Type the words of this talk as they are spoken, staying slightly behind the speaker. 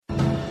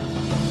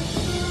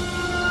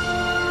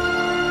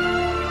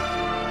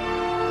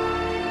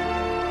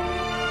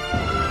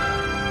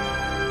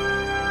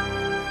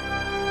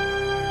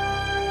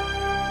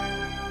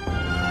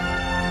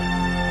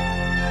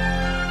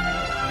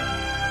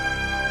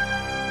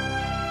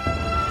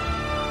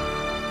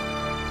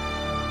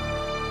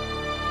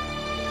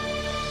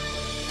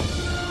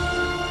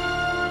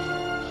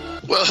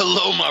Well,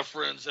 hello, my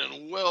friends,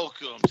 and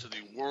welcome to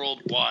the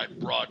worldwide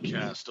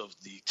broadcast of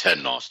the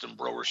Ted Austin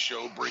Brower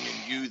Show, bringing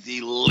you the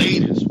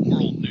latest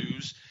world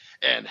news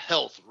and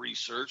health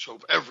research.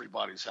 Hope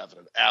everybody's having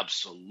an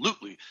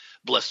absolutely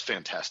blessed,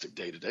 fantastic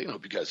day today. I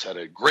hope you guys had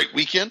a great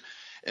weekend.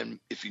 And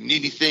if you need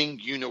anything,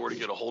 you know where to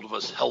get a hold of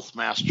us,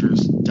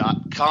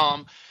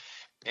 healthmasters.com.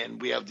 And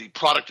we have the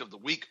product of the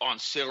week on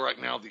sale right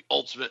now, the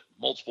Ultimate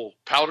Multiple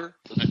Powder.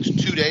 For the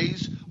next 2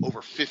 days, over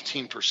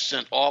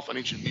 15% off. I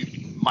need you to mute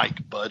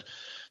Mike, bud.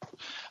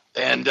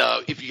 And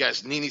if you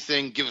guys need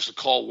anything, give us a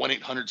call,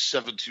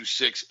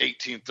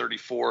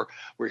 1-800-726-1834.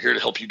 We're here to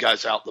help you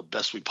guys out the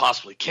best we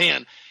possibly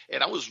can.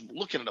 And I was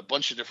looking at a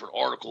bunch of different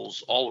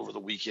articles all over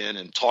the weekend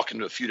and talking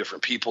to a few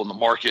different people in the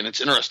market. And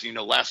it's interesting, you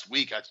know, last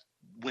week I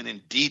went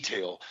in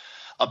detail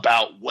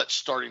about what's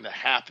starting to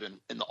happen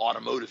in the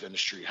automotive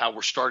industry, how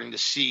we're starting to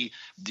see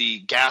the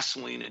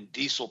gasoline and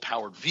diesel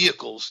powered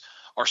vehicles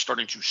are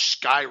starting to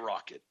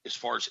skyrocket as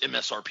far as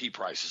MSRP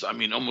prices. I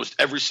mean, almost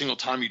every single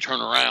time you turn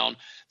around,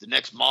 the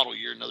next model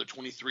year, another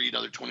 23,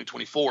 another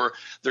 2024,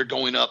 they're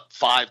going up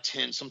 5,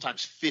 10,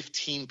 sometimes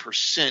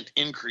 15%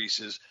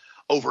 increases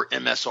over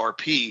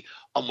MSRP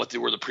on what they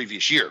were the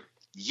previous year.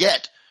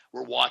 Yet,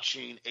 we're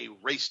watching a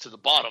race to the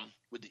bottom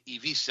with the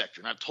EV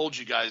sector. And I've told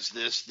you guys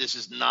this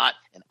is not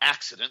an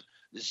accident.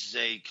 This is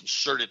a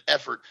concerted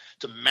effort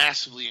to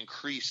massively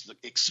increase the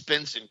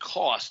expense and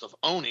cost of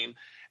owning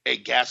a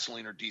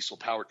gasoline or diesel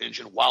powered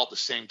engine, while at the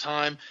same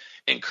time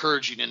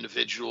encouraging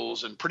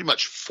individuals and pretty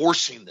much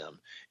forcing them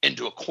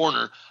into a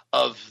corner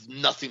of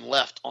nothing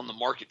left on the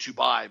market to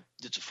buy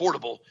that's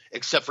affordable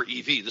except for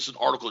EV. This is an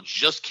article that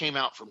just came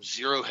out from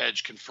Zero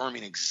Hedge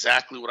confirming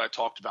exactly what I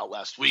talked about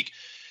last week.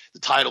 The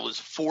title is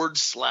Ford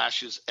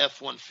Slashes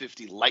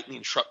F-150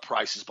 Lightning Truck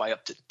Prices by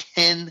up to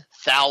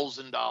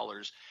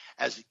 $10,000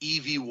 as the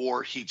EV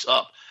war heats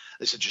up.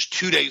 They said just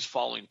 2 days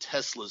following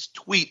Tesla's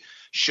tweet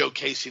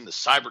showcasing the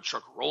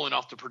Cybertruck rolling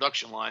off the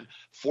production line,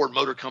 Ford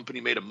Motor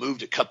Company made a move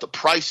to cut the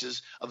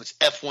prices of its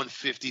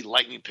F-150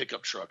 Lightning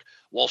pickup truck.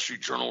 Wall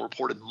Street Journal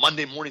reported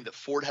Monday morning that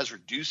Ford has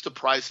reduced the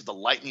price of the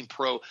Lightning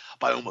Pro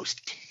by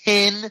almost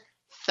 $10,000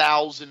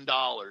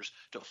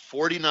 to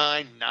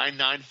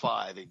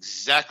 $49,995.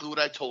 Exactly what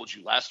I told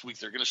you last week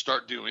they're going to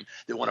start doing.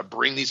 They want to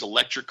bring these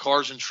electric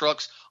cars and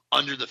trucks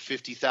under the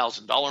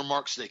 $50,000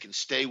 mark so they can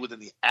stay within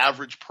the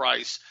average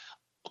price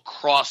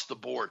across the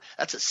board.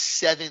 That's a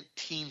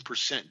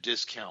 17%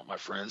 discount, my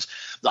friends.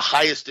 The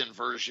highest end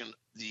version,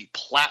 the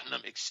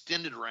Platinum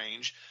Extended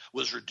Range,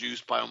 was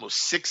reduced by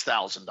almost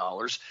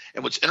 $6,000.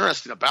 And what's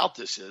interesting about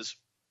this is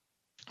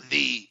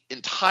the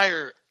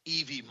entire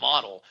EV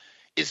model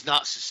is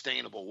not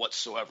sustainable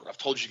whatsoever. I've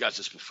told you guys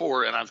this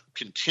before, and I've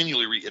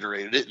continually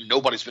reiterated it, and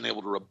nobody's been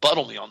able to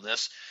rebuttal me on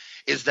this,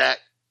 is that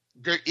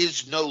there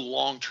is no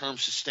long-term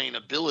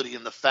sustainability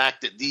in the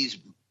fact that these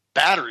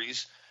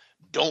batteries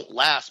don't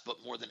last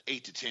but more than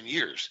 8 to 10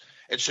 years.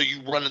 And so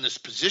you run in this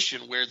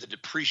position where the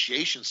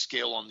depreciation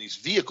scale on these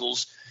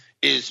vehicles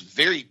is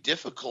very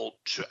difficult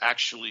to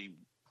actually,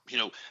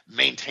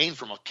 maintain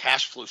from a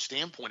cash flow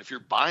standpoint. If you're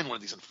buying one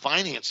of these and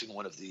financing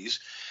one of these,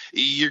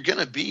 you're going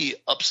to be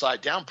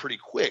upside down pretty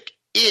quick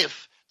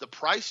if the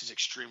price is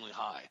extremely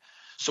high.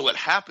 So what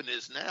happened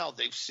is now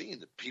they've seen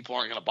that people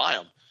aren't going to buy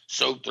them.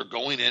 So they're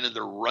going in and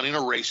they're running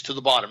a race to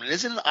the bottom. And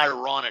isn't it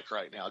ironic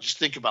right now? Just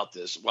think about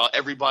this. While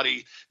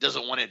everybody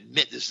doesn't want to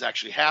admit this is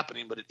actually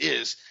happening, but it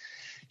is.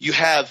 You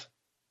have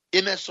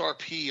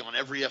MSRP on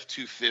every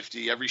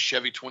F-250, every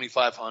Chevy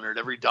 2500,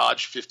 every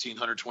Dodge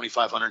 1500,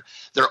 2500.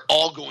 They're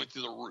all going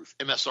through the roof,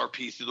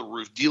 MSRP through the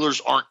roof. Dealers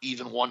aren't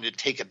even wanting to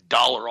take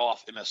 $1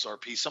 off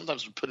MSRP.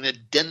 Sometimes we're putting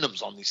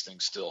addendums on these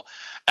things still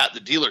at the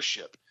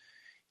dealership.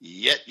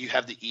 Yet you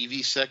have the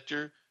EV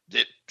sector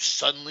that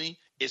suddenly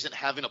isn't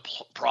having a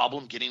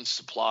problem getting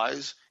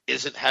supplies,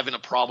 isn't having a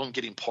problem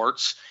getting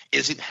parts,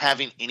 isn't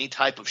having any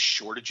type of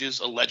shortages,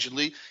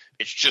 allegedly.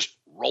 It's just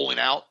rolling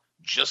out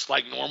just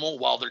like normal,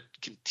 while they're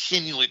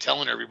continually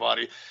telling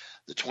everybody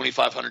the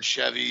 2500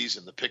 Chevys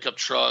and the pickup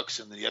trucks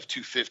and the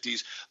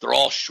F-250s, they're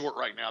all short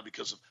right now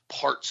because of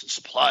parts and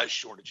supply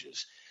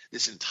shortages.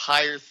 This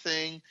entire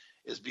thing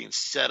is being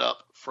set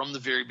up from the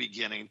very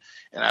beginning,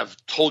 and I've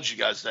told you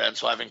guys that. And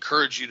so I've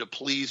encouraged you to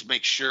please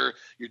make sure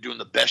you're doing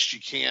the best you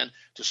can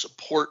to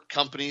support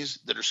companies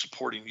that are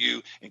supporting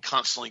you and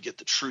constantly get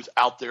the truth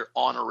out there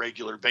on a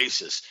regular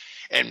basis.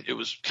 And it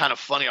was kind of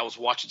funny. I was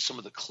watching some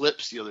of the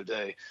clips the other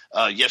day,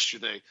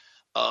 yesterday,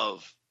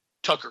 of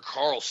Tucker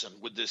Carlson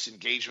with this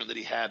engagement that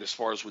he had as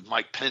far as with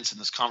Mike Pence in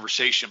this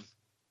conversation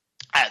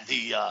at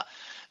the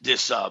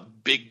this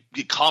big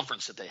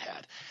conference that they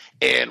had.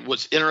 And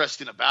what's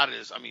interesting about it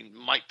is,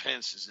 Mike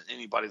Pence isn't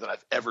anybody that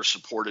I've ever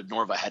supported,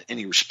 nor have I had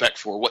any respect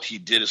for. What he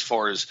did as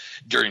far as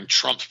during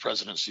Trump's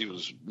presidency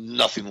was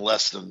nothing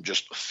less than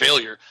just a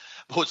failure.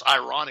 But what's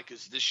ironic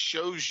is this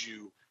shows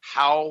you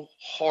how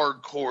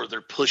hardcore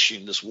they're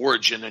pushing this war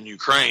agenda in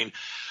Ukraine,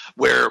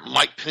 where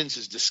Mike Pence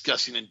is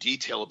discussing in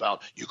detail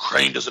about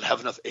Ukraine doesn't have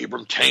enough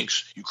Abrams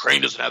tanks,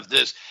 Ukraine doesn't have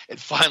this, and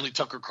finally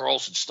Tucker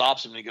Carlson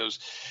stops him and he goes,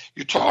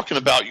 "You're talking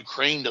about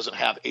Ukraine doesn't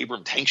have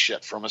Abrams tanks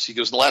yet from us." He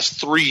goes, "In the last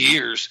 3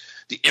 years,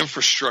 the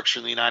infrastructure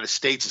in the United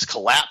States is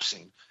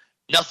collapsing.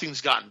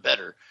 Nothing's gotten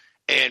better,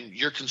 and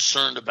you're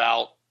concerned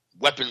about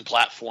weapon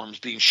platforms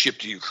being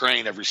shipped to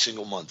Ukraine every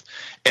single month."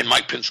 And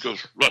Mike Pence goes,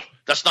 "Look,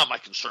 that's not my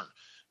concern.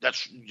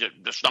 That's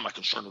not my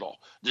concern at all.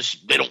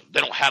 They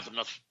don't have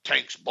enough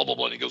tanks, blah, blah,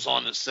 blah." And he goes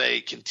on to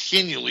say,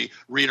 continually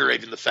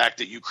reiterating the fact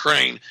that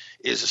Ukraine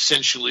is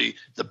essentially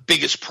the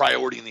biggest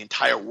priority in the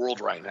entire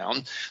world right now.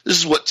 And this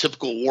is what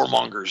typical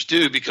warmongers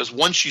do, because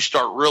once you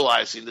start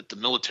realizing that the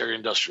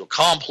military-industrial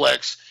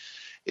complex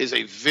is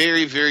a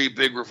very, very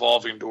big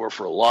revolving door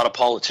for a lot of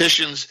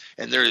politicians,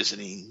 and there is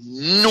an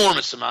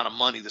enormous amount of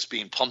money that's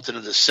being pumped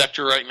into this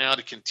sector right now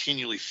to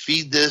continually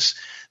feed this.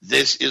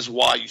 This is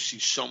why you see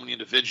so many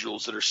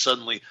individuals that are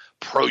suddenly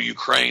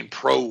pro-Ukraine,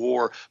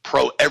 pro-war,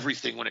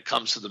 pro-everything when it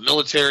comes to the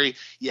military,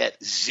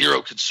 yet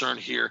zero concern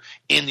here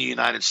in the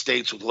United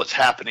States with what's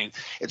happening.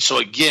 And so,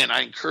 again,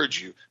 I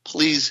encourage you,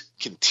 please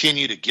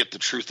continue to get the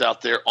truth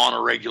out there on a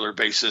regular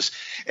basis.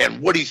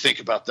 And what do you think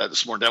about that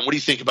this morning, Dan? What do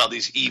you think about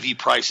these EV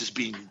prices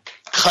being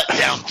cut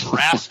down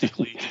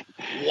drastically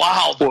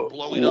while they're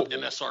blowing up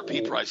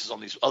MSRP prices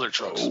on these other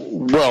trucks?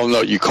 Well,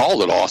 no, you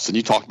called it, Austin.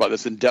 You talked about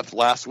this in depth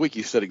last week.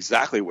 You said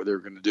exactly what they were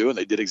going to do, and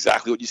they did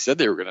exactly what you said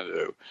they were going to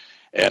do.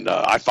 And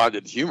I find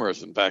it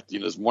humorous. In fact,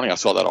 this morning I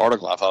saw that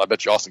article. I thought, I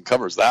bet you Austin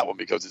covers that one,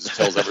 because it just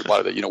tells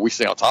everybody that, we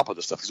stay on top of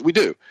this stuff, because we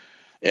do.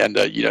 And,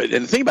 and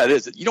the thing about it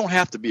is that you don't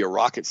have to be a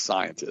rocket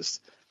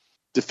scientist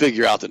to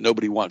figure out that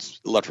nobody wants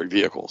electric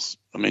vehicles.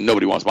 I mean,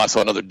 nobody wants them. I saw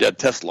another dead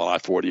Tesla on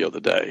I-40 the other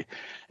day,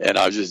 and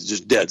I was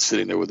just dead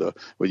sitting there with a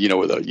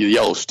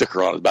yellow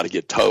sticker on it, about to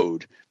get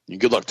towed.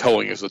 And good luck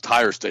towing it, because the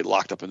tires stay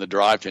locked up in the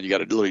drivetrain. You got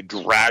to literally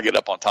drag it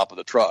up on top of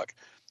the truck.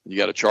 You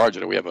got to charge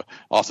it. And we have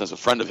Austin has a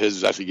friend of his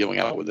who's actually giving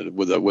out with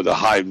a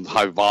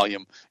high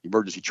volume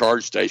emergency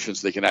charge station,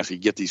 so they can actually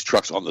get these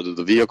trucks on these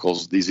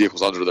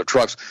vehicles under their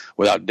trucks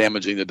without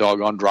damaging the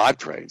doggone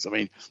drivetrains. I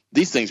mean,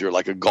 these things are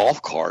like a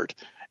golf cart.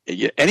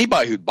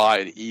 Anybody who'd buy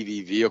an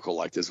EV vehicle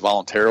like this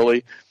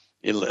voluntarily,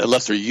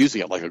 unless they're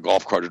using it like a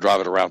golf cart to drive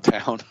it around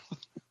town,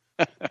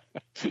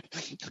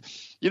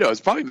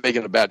 it's probably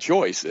making a bad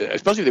choice,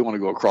 especially if they want to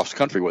go across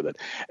country with it.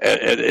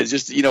 And it's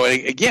just,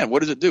 again,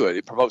 what does it do?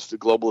 It promotes the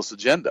globalist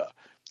agenda.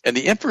 And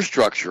the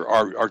infrastructure,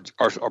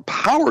 our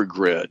power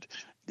grid,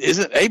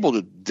 isn't able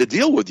to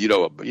deal with,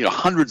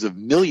 hundreds of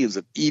millions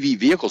of EV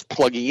vehicles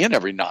plugging in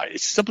every night.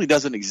 It simply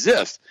doesn't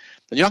exist.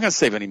 And you're not going to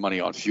save any money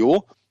on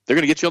fuel. They're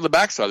going to get you on the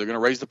backside. They're going to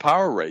raise the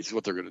power rates, is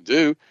what they're going to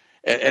do.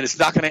 And it's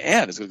not going to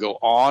end. It's going to go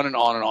on and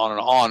on and on and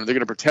on. And they're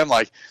going to pretend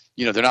like,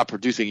 they're not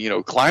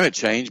producing, climate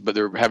change, but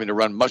they're having to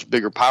run much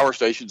bigger power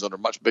stations under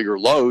much bigger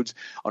loads,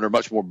 under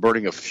much more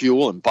burning of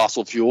fuel and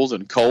fossil fuels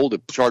and coal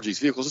to charge these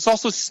vehicles. It's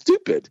also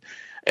stupid.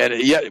 And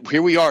yet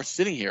here we are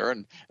sitting here.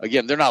 And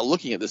again, they're not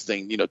looking at this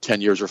thing,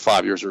 10 years or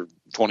 5 years or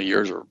 20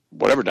 years or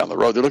whatever down the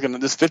road. They're looking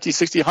at this 50,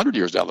 60, 100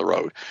 years down the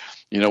road,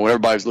 when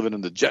everybody's living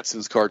in the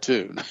Jetsons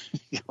cartoon.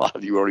 A lot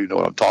of you already know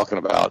what I'm talking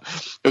about.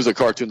 It was a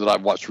cartoon that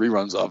I've watched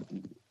reruns of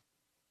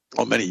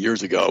many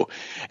years ago,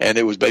 and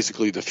it was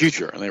basically the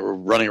future, and they were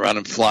running around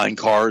in flying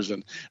cars,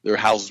 and their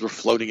houses were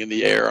floating in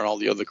the air, and all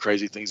the other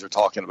crazy things they're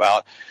talking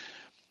about.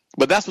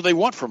 But that's what they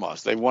want from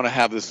us. They want to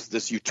have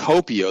this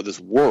utopia, this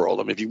world.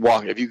 I mean,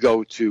 if you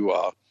go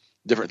to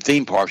different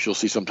theme parks, you'll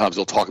see sometimes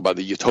they'll talk about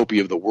the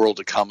utopia of the world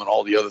to come and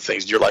all the other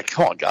things. And you're like,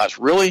 come on, guys,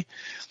 really?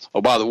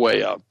 Oh, by the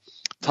way,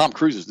 Tom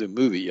Cruise's new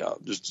movie,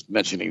 just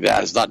mentioning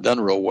that, has not done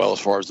real well as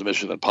far as the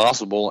Mission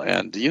Impossible.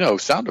 And,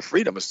 Sound of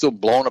Freedom is still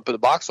blowing up at the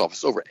box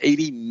office. Over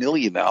 80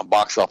 million now in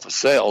box office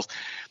sales.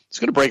 It's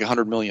going to break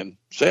 100 million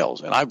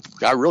sales. And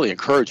I really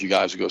encourage you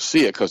guys to go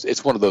see it, because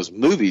it's one of those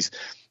movies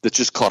that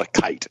just caught a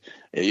kite.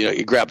 And,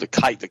 you grabbed the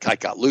kite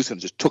got loose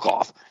and just took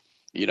off.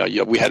 We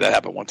had that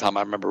happen one time.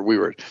 I remember we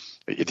were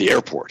at the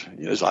airport.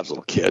 I was a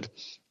little kid. It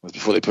was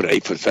before they put an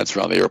 8-foot fence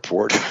around the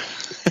airport.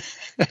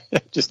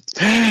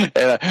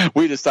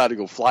 We decided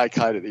to go fly a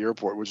kite at the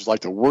airport, which is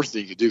like the worst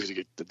thing you could do, because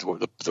you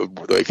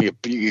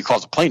can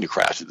cause a plane to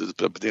crash.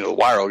 The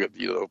wire will get,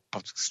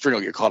 string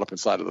will get caught up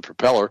inside of the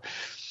propeller.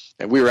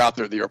 And we were out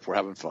there at the airport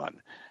having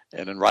fun.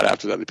 And then right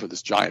after that, they put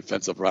this giant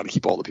fence up around to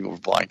keep all the people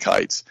from flying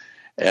kites.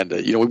 And,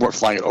 we weren't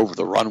flying it over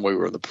the runway. We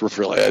were on the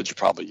peripheral edge,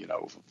 probably,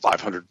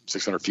 500,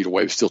 600 feet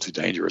away. It was still too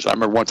dangerous. I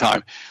remember one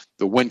time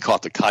the wind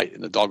caught the kite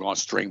and the doggone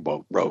string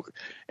broke.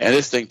 And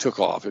this thing took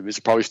off. It's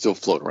probably still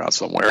floating around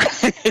somewhere.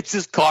 It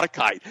just caught a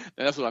kite.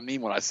 And that's what I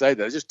mean when I say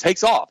that. It just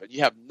takes off. And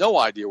you have no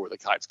idea where the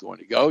kite's going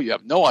to go. You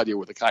have no idea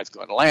where the kite's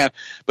going to land.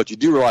 But you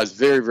do realize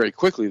very, very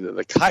quickly that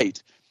the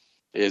kite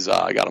is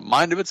got a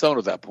mind of its own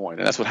at that point.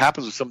 And that's what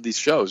happens with some of these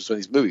shows, some of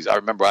these movies. I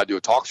remember I'd do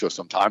a talk show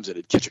sometimes and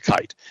it'd catch a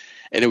kite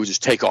and it would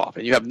just take off.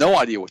 And you have no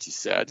idea what you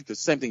said, because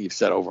the same thing you've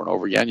said over and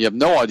over again. You have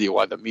no idea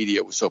why the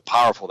media was so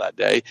powerful that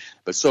day,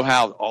 but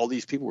somehow all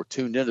these people were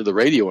tuned into the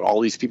radio and all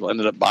these people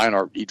ended up buying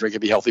our Eat, Drink,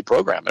 and Be Healthy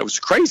program. It was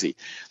crazy.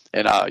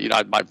 And,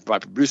 my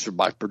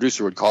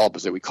producer would call up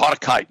and say, we caught a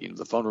kite.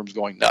 The phone room's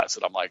going nuts.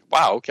 And I'm like,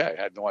 wow, okay.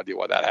 I had no idea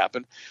why that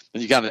happened.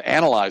 And you kind of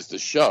analyze the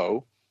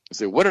show and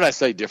say, what did I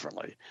say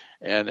differently?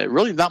 And it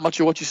really not much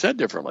of what you said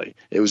differently.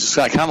 It was just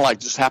kind of like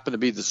just happened to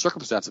be the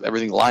circumstance of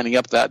everything lining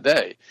up that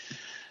day.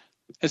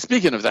 And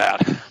speaking of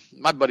that,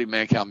 my buddy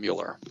Mancow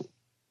Muller,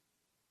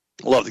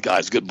 love the guy.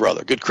 He's a good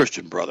brother, good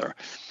Christian brother.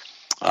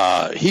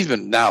 He's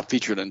been now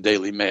featured in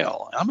Daily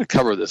Mail. I'm going to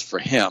cover this for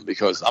him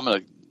because I'm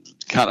going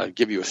to kind of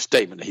give you a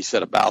statement that he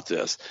said about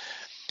this.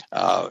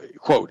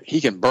 Quote, he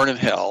can burn in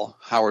hell.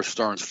 Howard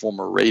Stern's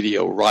former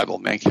radio rival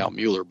Mancow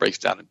Muller breaks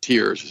down in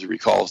tears as he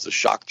recalls the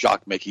shock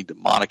jock making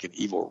demonic and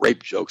evil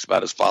rape jokes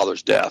about his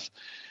father's death.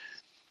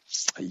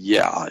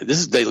 Yeah, this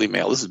is Daily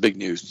Mail. This is big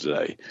news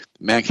today.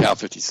 Mancow,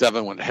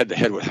 57, went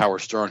head-to-head with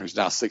Howard Stern, who's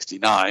now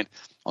 69,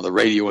 on the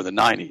radio in the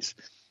 90s.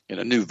 In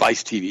a new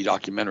Vice TV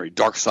documentary,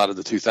 Dark Side of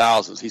the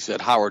 2000s, he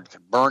said Howard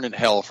can burn in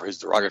hell for his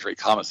derogatory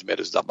comments he made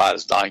about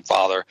his dying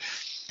father.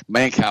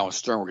 Mancow and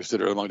Stern were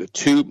considered among the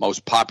two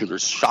most popular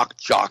shock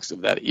jocks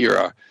of that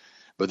era,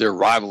 but their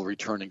rivalry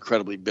turned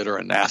incredibly bitter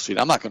and nasty. And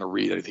I'm not going to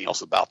read anything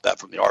else about that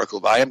from the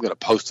article, but I am going to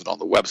post it on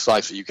the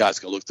website so you guys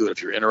can look through it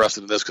if you're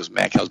interested in this, because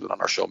Mancow's been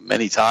on our show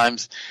many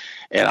times.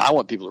 And I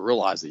want people to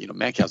realize that,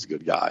 Mancow's a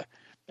good guy.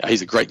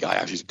 He's a great guy.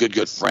 Actually, he's a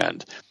good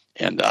friend.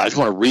 And I just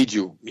want to read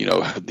you,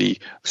 the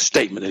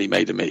statement that he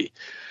made to me.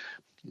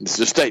 This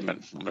is a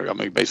statement. I'm going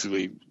to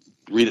basically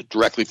read it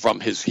directly from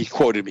he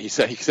quoted me. He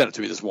sent it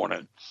to me this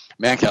morning.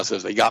 Mancow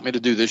says, they got me to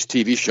do this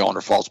TV show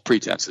under false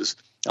pretenses.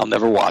 I'll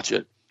never watch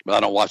it, but I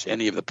don't watch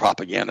any of the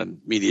propaganda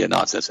and media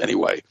nonsense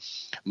anyway.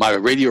 My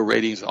radio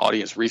ratings and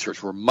audience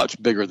research were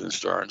much bigger than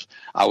Stern's.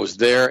 I was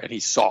there and he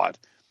saw it.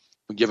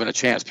 When given a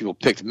chance, people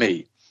picked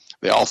me.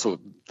 They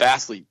also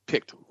vastly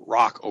picked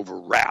rock over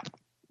rap.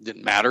 It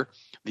didn't matter.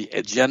 The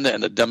agenda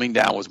and the dumbing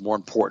down was more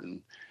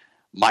important.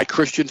 My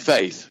Christian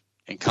faith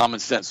and common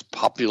sense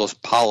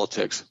populist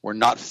politics were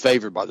not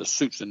favored by the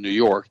suits in New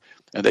York,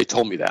 and they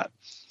told me that.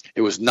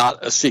 It was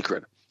not a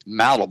secret.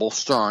 Malleable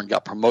Stern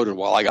got promoted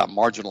while I got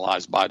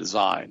marginalized by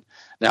design.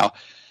 Now,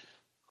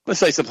 let's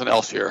say something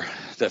else here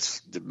that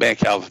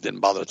Mancow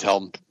didn't bother to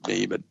tell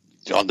me, but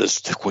on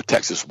this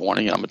text this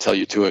morning, and I'm going to tell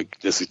you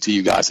to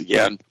you guys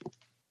again.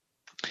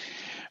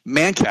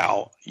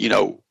 Mancow,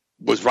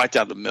 was right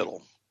down the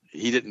middle.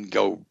 He didn't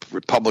go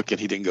Republican.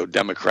 He didn't go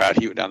Democrat.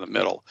 He went down the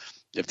middle.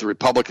 If the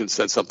Republicans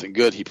said something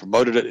good, he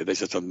promoted it. If they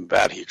said something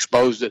bad, he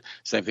exposed it.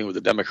 Same thing with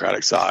the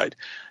Democratic side.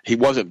 He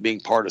wasn't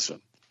being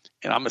partisan.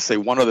 And I'm going to say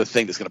one other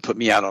thing that's going to put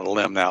me out on a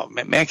limb now.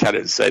 Mancow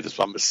didn't say this,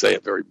 but I'm going to say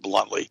it very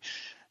bluntly.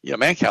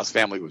 Mancow's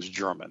family was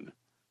German.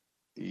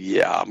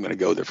 Yeah, I'm going to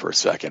go there for a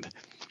second.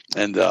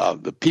 And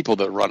the people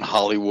that run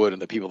Hollywood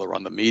and the people that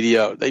run the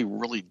media, they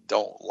really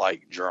don't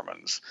like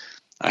Germans.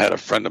 I had a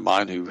friend of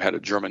mine who had a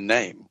German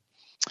name,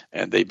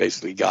 and they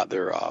basically got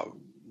their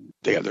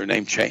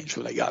name changed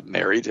when they got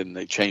married, and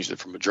they changed it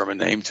from a German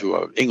name to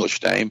an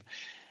English name.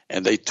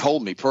 And they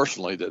told me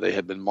personally that they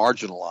had been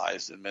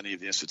marginalized in many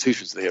of the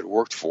institutions they had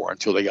worked for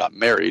until they got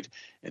married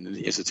in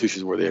the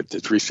institutions where they had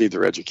to receive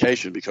their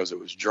education because it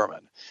was German.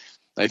 And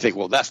they think,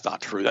 well, that's not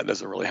true. That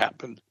doesn't really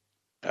happen.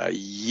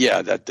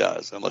 Yeah, that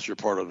does, unless you're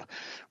part of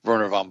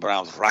Werner von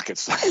Braun's rocket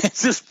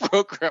sciences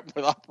program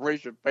with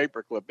Operation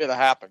Paperclip. It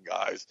happened,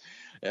 guys.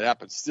 It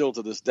happens still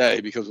to this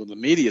day, because when the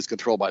media is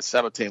controlled by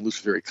 17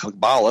 Luciferic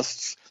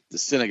Kabbalists, the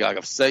synagogue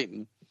of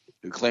Satan,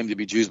 who claim to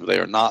be Jews, but they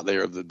are not. They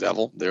are of the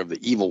devil. They're of the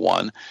evil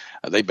one.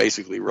 They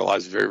basically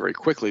realize very, very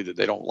quickly that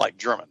they don't like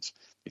Germans.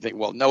 You think,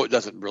 well, no, it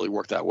doesn't really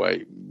work that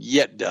way.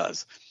 Yet it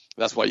does.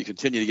 That's why you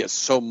continue to get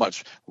so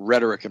much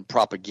rhetoric and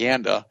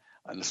propaganda,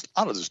 and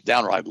just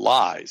downright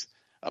lies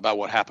about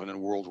what happened in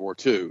World War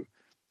II.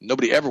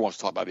 Nobody ever wants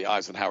to talk about the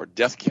Eisenhower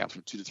death camps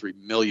where 2 to 3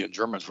 million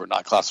Germans were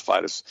not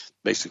classified as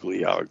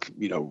basically,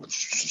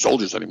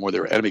 soldiers anymore. They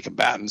were enemy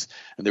combatants,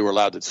 and they were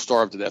allowed to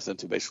starve to death and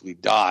to basically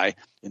die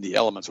in the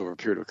elements over a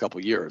period of a couple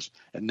of years,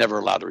 and never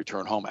allowed to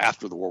return home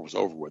after the war was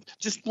over with.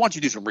 Just want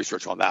you to do some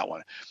research on that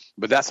one.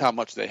 But that's how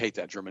much they hate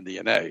that German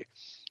DNA.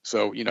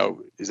 So,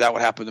 is that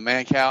what happened to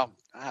Mancow?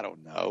 I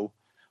don't know.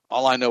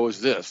 All I know is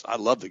this. I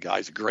love the guy.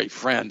 He's a great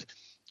friend.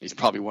 He's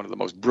probably one of the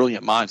most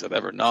brilliant minds I've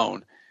ever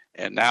known.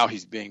 And now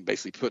he's being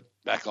basically put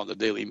back on the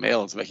Daily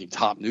Mail and is making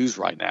top news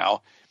right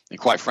now. And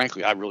quite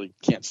frankly, I really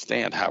can't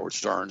stand Howard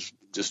Stern's.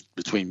 Just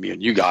between me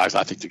and you guys,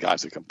 I think the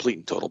guy's a complete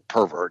and total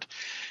pervert.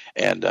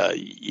 And, but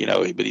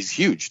he's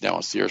huge now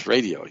on Sirius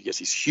Radio. He gets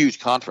these huge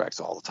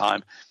contracts all the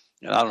time.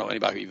 And I don't know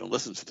anybody who even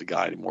listens to the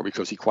guy anymore,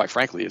 because he, quite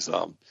frankly, is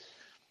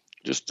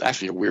just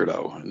actually a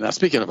weirdo. And now,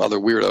 speaking of other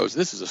weirdos,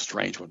 this is a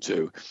strange one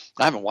too.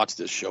 I haven't watched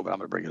this show, but I'm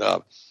going to bring it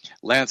up.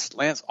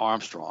 Lance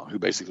Armstrong, who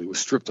basically was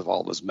stripped of all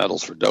of his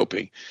medals for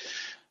doping,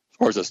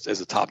 or as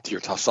a top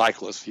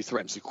cyclist, he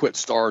threatens to quit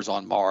Stars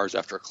on Mars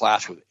after a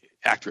clash with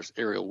actress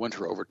Ariel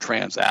Winter over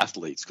trans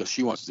athletes because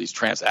she wants these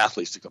trans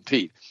athletes to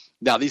compete.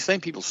 Now, these same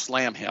people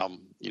slam him,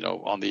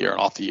 on the air and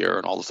off the air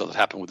and all the stuff that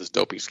happened with his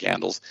doping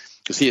scandals,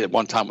 because he at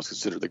one time was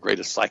considered the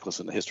greatest cyclist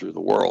in the history of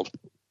the world.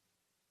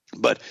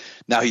 But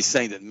now he's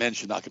saying that men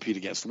should not compete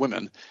against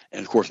women.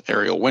 And, of course,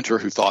 Ariel Winter,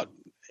 who thought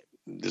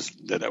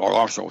that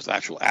Armstrong was an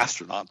actual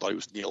astronaut, thought he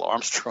was Neil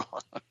Armstrong.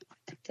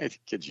 I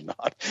kid you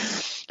not.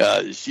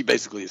 She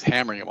basically is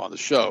hammering him on the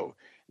show.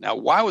 Now,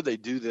 why would they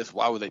do this?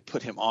 Why would they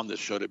put him on this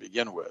show to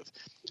begin with?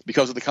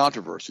 Because of the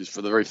controversies,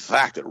 for the very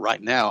fact that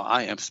right now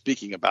I am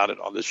speaking about it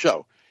on this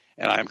show,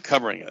 and I am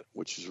covering it,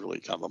 which is really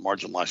kind of a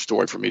marginalized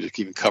story for me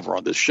to even cover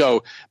on this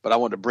show, but I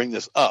want to bring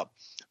this up.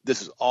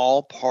 This is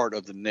all part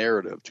of the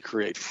narrative to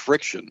create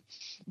friction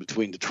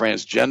between the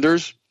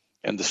transgenders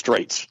and the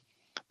straights.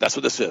 That's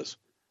what this is.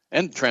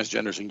 And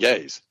transgenders and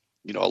gays.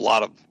 A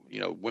lot of,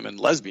 women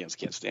lesbians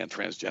can't stand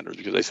transgenders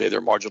because they say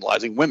they're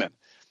marginalizing women.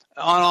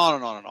 On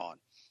and on and on.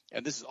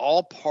 And this is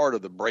all part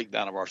of the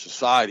breakdown of our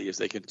society as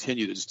they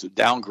continue to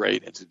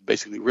downgrade and to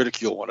basically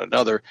ridicule one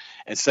another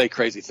and say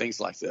crazy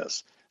things like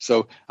this.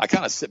 So I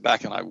kind of sit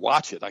back and I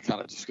watch it. I kind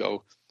of just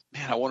go,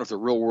 man, I wonder if the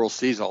real world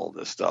sees all of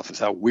this stuff. It's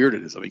how weird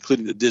it is.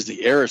 Including the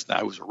Disney heiress now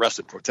who was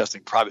arrested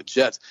protesting private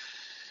jets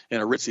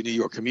in a ritzy New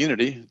York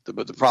community.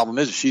 But the problem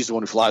is she's the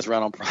one who flies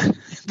around on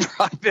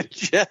private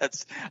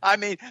jets.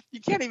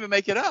 You can't even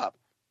make it up.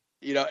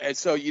 And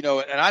so,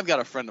 and I've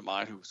got a friend of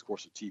mine who's, of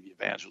course, a TV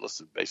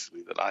evangelist, and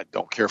basically that I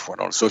don't care for and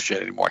don't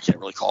associate anymore. I can't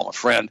really call him a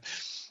friend.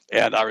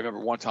 And I remember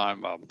one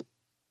time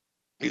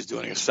he was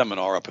doing a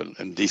seminar up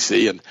in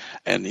D.C.,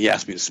 and he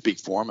asked me to speak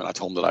for him, and I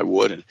told him that I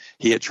would. And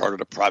he had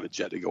chartered a private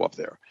jet to go up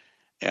there.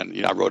 And,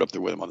 I rode up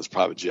there with him on this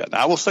private jet.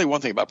 Now, I will say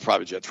one thing about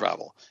private jet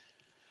travel.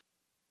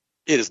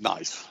 It is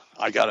nice.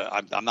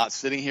 I'm not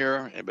sitting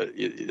here, but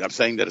I'm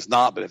saying that it's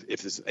not. But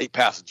if it's an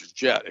 8-passenger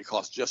jet, it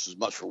costs just as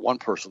much for one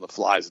person to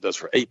fly as it does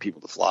for 8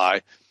 people to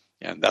fly.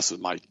 And that's what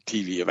my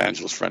TV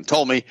evangelist friend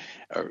told me,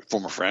 or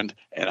former friend.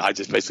 And I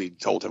just basically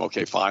told him,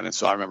 okay, fine. And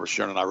so I remember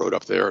Sharon and I rode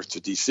up there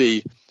to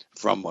D.C.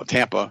 from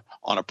Tampa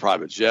on a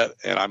private jet.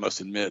 And I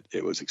must admit,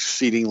 it was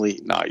exceedingly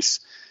nice.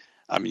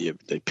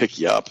 They pick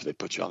you up. They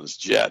put you on this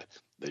jet.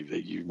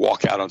 You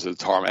walk out onto the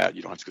tarmac.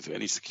 You don't have to go through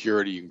any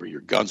security. You can bring your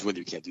guns with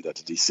you. You can't do that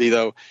to D.C.,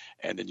 though.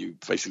 And then you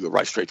basically go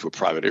right straight to a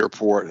private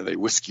airport, and they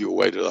whisk you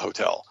away to the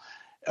hotel.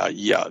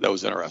 That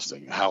was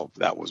interesting how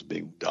that was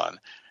being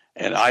done.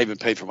 And I even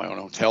paid for my own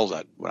hotels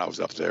when I was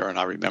up there. And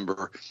I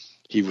remember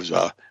he was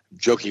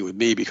joking with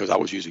me because I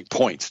was using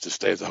points to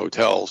stay at the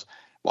hotels,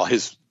 while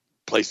his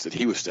place that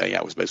he was staying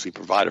at was basically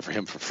provided for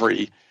him for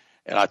free.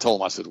 And I told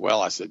him, I said,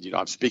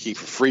 I'm speaking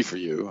for free for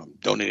you. I'm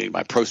donating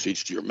my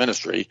proceeds to your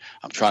ministry.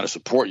 I'm trying to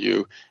support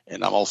you,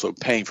 and I'm also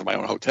paying for my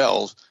own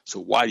hotels. So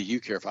why do you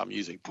care if I'm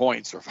using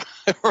points or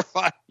if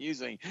I'm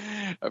using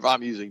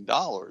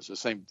dollars? The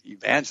same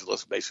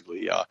evangelist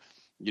basically,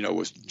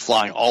 was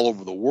flying all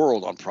over the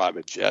world on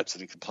private jets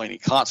and complaining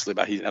constantly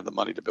about he didn't have the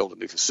money to build a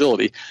new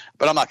facility.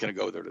 But I'm not going to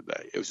go there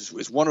today.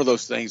 It's one of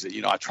those things that,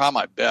 I try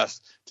my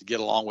best to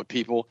get along with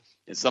people,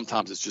 and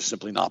sometimes it's just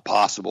simply not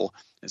possible.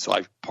 And so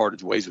I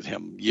parted ways with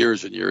him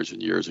years and years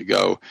and years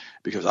ago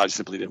because I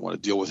simply didn't want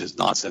to deal with his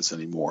nonsense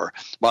anymore.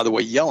 By the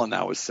way, Yellen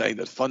now is saying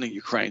that funding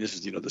Ukraine, this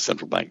is, the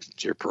central bank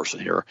chairperson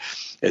here,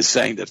 is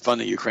saying that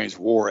funding Ukraine's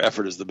war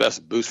effort is the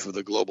best boost for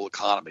the global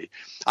economy.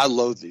 I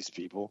loathe these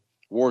people.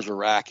 War's a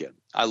racket.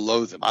 I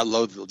loathe them. I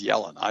loathe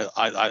Yellen.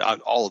 I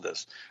all of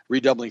this.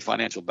 Redoubling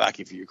financial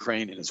backing for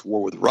Ukraine in its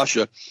war with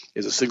Russia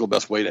is the single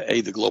best way to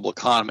aid the global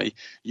economy,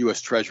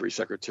 U.S. Treasury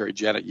Secretary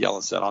Janet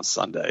Yellen said on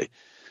Sunday.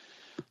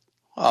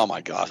 Oh,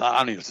 my gosh. I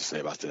don't even know what to say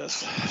about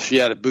this.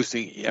 She added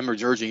boosting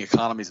emerging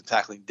economies and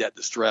tackling debt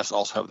distress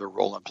also have their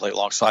role in play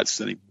alongside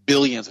sending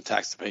billions of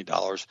taxpayer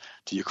dollars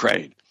to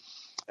Ukraine.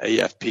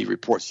 AFP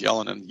reports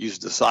Yellen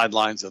used the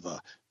sidelines of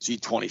a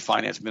G20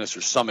 finance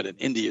minister summit in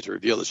India to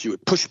reveal that she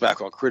would push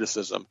back on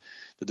criticism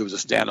that there was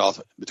a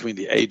standoff between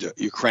the aid to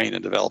Ukraine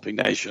and developing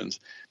nations.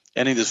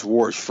 Ending this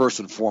war is first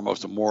and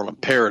foremost a moral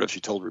imperative,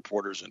 she told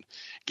reporters in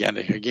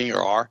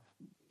Gandhinagar.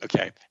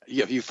 Okay,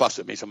 if you fuss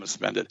at me, someone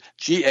spend it.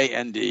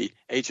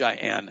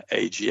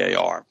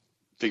 Gandhinagar.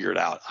 Figure it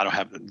out. I don't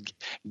have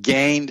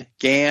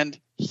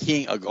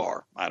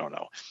Gandhinagar. I don't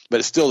know. But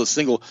it's still the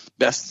single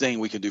best thing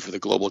we can do for the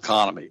global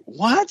economy.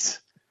 What?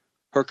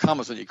 Her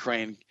comments on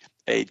Ukraine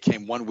aid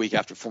came 1 week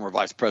after former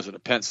Vice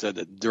President Pence said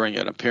that during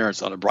an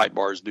appearance on a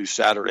Breitbart's News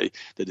Saturday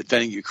that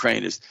defending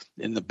Ukraine is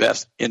in the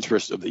best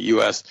interest of the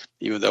U.S.,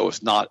 even though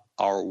it's not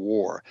our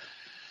war.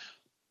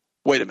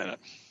 Wait a minute.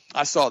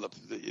 I saw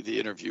the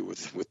interview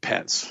with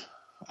Pence.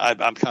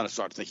 I'm kind of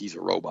starting to think he's a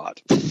robot.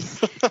 God,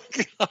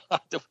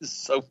 that was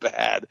so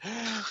bad.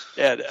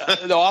 And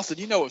no, Austin,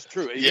 it's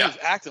true. He was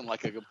acting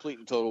like a complete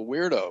and total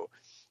weirdo.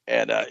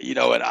 And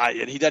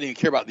and he doesn't even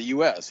care about the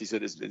U.S. He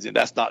said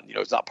that's not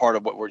it's not part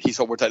of what they were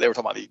talking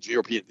about the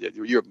European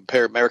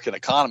American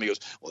economy. He goes,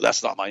 well,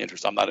 that's not my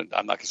interest. I'm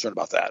not concerned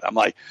about that. I'm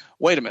like,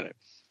 wait a minute.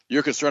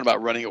 You're concerned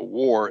about running a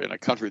war in a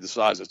country the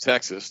size of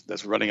Texas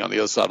that's running on the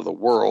other side of the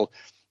world.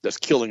 that's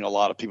killing a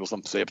lot of people.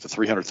 Some say up to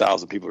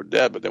 300,000 people are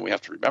dead. But then we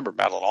have to remember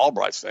Madeleine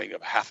Albright saying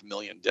that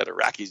 500,000 dead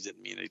Iraqis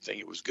didn't mean anything.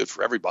 It was good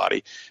for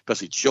everybody,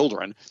 especially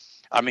children.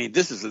 I mean,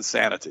 this is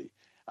insanity.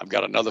 I've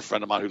got another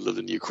friend of mine who lived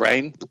in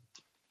Ukraine.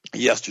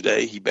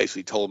 Yesterday, he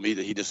basically told me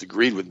that he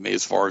disagreed with me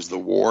as far as the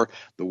war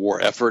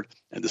effort,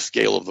 and the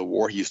scale of the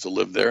war. He used to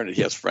live there, and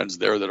he has friends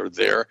there that are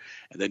there,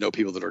 and they know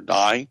people that are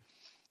dying.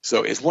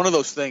 So it's one of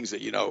those things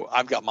that,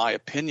 I've got my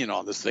opinion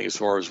on this thing as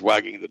far as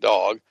wagging the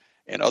dog,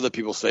 and other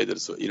people say that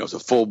it's a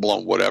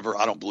full-blown whatever.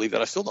 I don't believe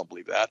that. I still don't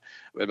believe that.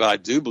 But I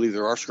do believe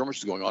there are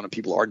skirmishes going on and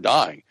people are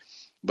dying.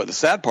 But the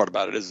sad part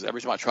about it is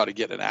every time I try to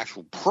get an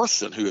actual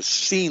person who has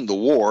seen the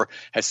war,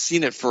 has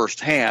seen it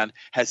firsthand,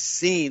 has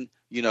seen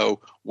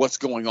what's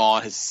going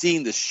on, has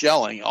seen the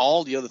shelling,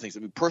 all the other things.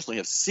 I mean, personally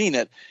have seen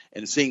it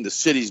and seeing the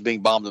cities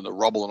being bombed in the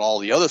rubble and all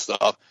the other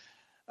stuff.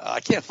 I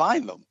can't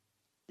find them,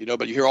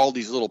 but you hear all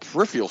these little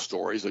peripheral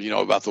stories,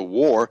 about the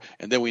war.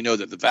 And then we know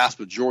that the vast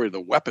majority of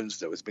the weapons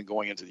that has been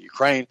going into the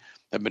Ukraine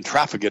have been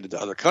trafficked into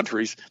other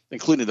countries,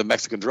 including the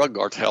Mexican drug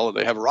cartel. And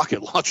they have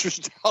rocket launchers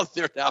down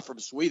there now from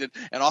Sweden,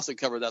 and Austin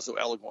covered that so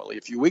eloquently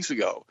a few weeks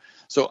ago.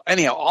 So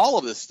anyhow, all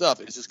of this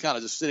stuff is just kind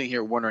of just sitting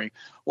here wondering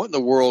what in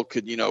the world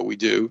could, we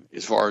do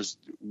as far as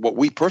what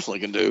we personally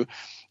can do.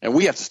 And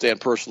we have to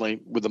stand personally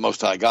with the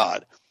Most High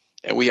God.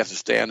 And we have to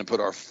stand and put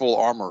our full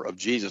armor of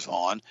Jesus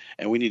on,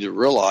 and we need to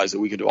realize that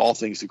we can do all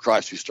things through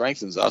Christ who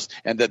strengthens us,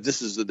 and that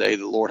this is the day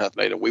the Lord hath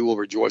made, and we will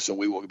rejoice and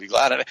we will be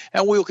glad in it,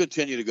 and we will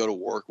continue to go to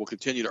work, we'll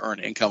continue to earn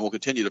income, we'll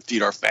continue to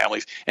feed our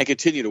families, and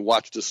continue to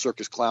watch the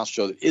circus clown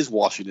show that is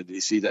Washington,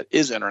 D.C., that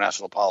is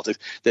international politics,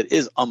 that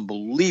is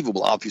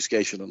unbelievable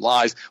obfuscation and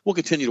lies. We'll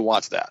continue to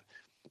watch that.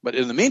 But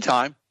in the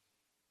meantime,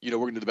 we're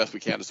going to do the best we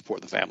can to support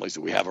the families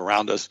that we have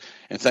around us,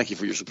 and thank you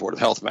for your support of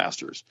Health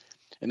Masters.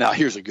 And now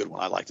here's a good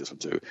one. I like this one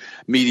too.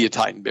 Media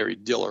titan Barry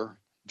Diller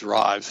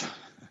drives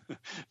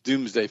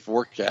doomsday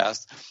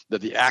forecast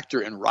that the actor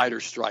and writer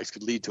strikes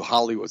could lead to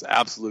Hollywood's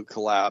absolute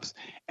collapse.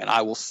 And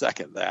I will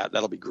second that.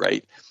 That'll be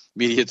great.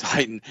 Media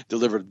titan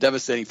delivered a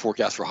devastating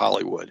forecast for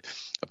Hollywood.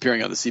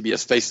 Appearing on the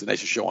CBS Face the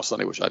Nation show on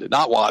Sunday, which I did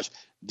not watch,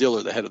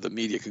 Diller, the head of the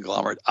media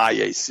conglomerate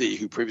IAC,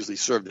 who previously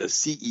served as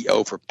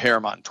CEO for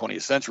Paramount in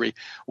 20th Century,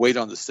 weighed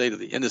on the state of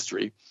the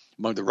industry.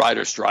 Among the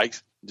writer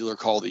strikes, Diller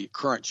called the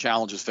current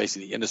challenges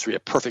facing the industry a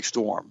perfect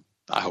storm.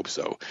 I hope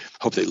so.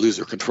 Hope they lose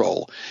their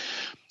control.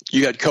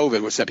 You had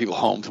COVID, which sent people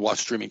home to watch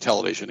streaming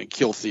television and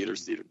kill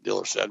theaters,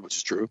 Diller said, which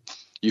is true.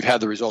 You've had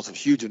the results of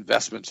huge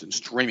investments in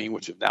streaming,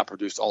 which have now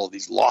produced all of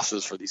these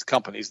losses for these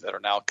companies that are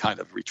now kind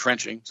of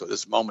retrenching. So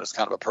this moment is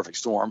kind of a perfect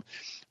storm.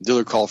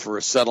 Diller called for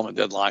a settlement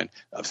deadline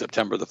of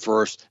September the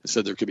 1st and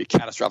said there could be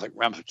catastrophic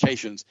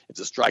ramifications if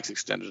the strikes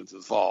extended into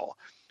the fall.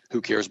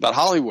 Who cares about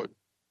Hollywood?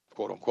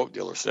 Quote unquote,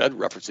 Diller said,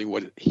 referencing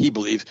what he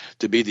believes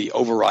to be the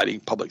overriding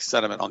public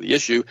sentiment on the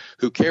issue.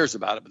 Who cares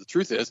about it? But the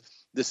truth is,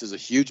 this is a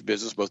huge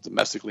business, both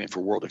domestically and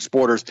for world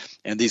exporters,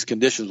 and these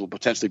conditions will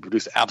potentially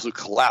produce absolute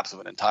collapse of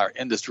an entire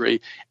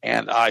industry,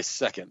 and I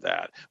second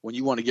that. When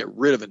you want to get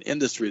rid of an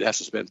industry that has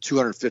to spend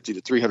 $250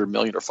 to $300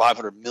 million or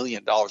 $500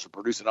 million to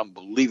produce an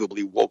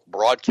unbelievably woke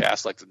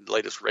broadcast like the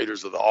latest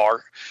Raiders of the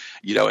Ark,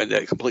 and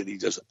that completely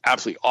just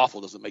absolutely awful,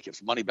 doesn't make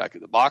its money back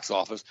at the box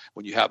office,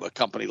 when you have a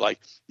company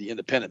like the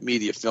independent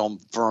media film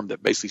firm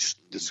that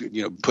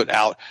basically put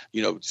out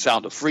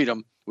Sound of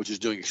Freedom, which is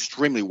doing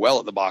extremely well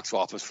at the box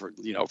office for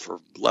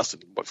less than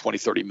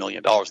 $20-30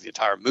 million the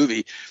entire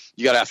movie.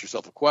 You got to ask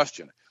yourself a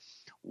question.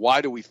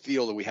 Why do we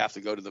feel that we have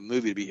to go to the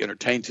movie to be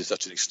entertained to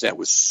such an extent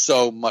with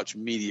so much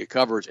media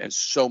coverage and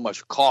so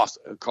much cost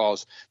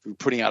for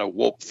putting out a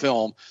woke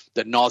film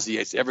that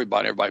nauseates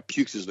everybody? Everybody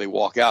pukes as they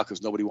walk out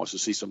because nobody wants to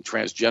see some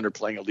transgender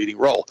playing a leading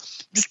role.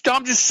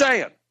 I'm just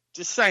saying.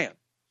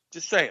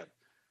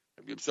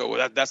 So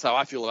that's how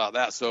I feel about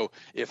that. So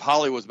if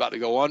Hollywood's about to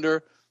go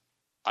under,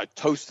 I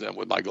toast them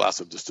with my glass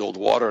of distilled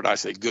water, and I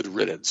say, good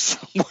riddance.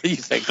 What do you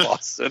think,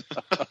 Austin?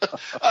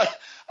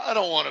 I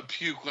don't want to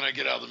puke when I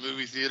get out of the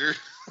movie theater.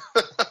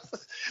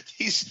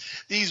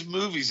 These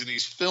movies and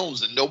these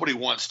films that nobody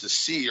wants to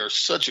see are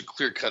such a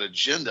clear-cut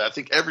agenda. I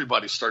think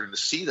everybody's starting to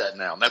see that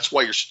now, and that's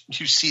why you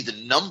see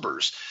the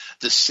numbers,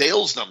 the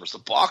sales numbers, the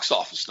box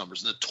office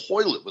numbers, in the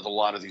toilet with a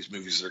lot of these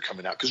movies that are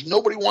coming out because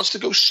nobody wants to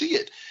go see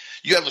it.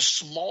 You have a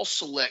small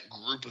select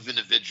group of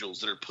individuals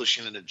that are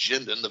pushing an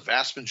agenda, and the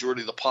vast majority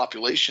of the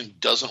population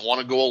doesn't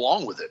want to go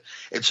along with it.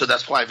 And so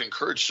that's why I've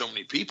encouraged so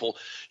many people,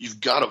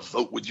 you've got to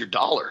vote with your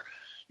dollar.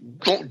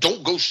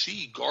 Don't go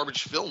see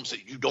garbage films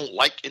that you don't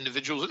like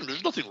individuals in.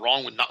 There's nothing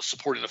wrong with not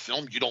supporting a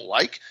film you don't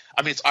like.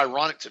 I mean, it's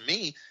ironic to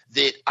me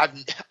that I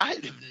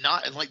have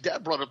not, and like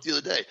Dad brought up the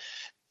other day,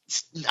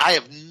 I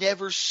have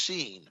never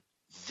seen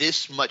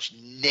this much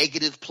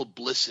negative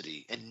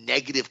publicity and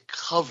negative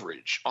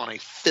coverage on a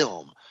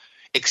film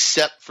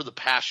except for the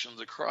Passion of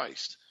the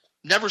Christ.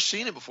 Never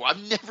seen it before.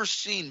 I've never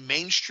seen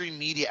mainstream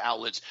media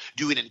outlets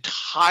doing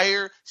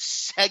entire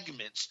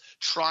segments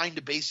trying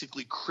to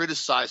basically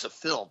criticize a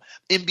film.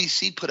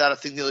 NBC put out a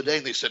thing the other day,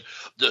 and they said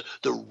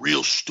the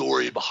real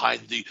story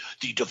behind the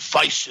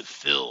divisive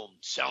film,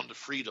 Sound of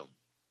Freedom.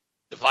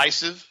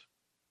 Divisive?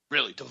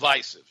 Really,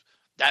 divisive.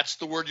 That's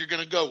the word you're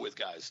going to go with,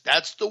 guys.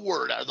 That's the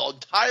word. Out of the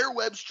entire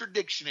Webster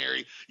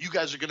dictionary, you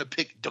guys are going to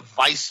pick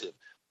divisive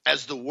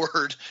as the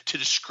word to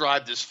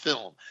describe this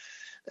film.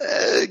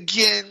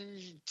 Again,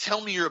 tell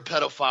me you're a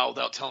pedophile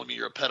without telling me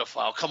you're a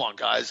pedophile. Come on,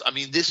 guys. I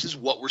mean, this is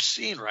what we're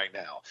seeing right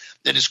now.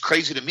 And it's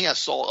crazy to me. I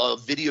saw a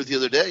video the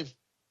other day.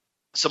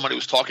 Somebody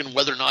was talking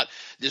whether or not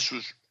this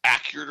was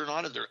accurate or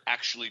not, and they're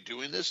actually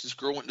doing this. This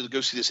girl went to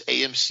go see this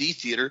AMC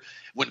theater,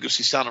 went to go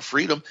see Sound of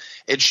Freedom,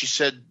 and she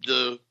said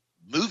the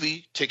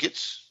movie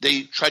tickets,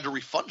 they tried to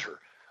refund her.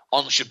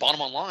 She bought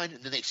them online,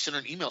 and then they sent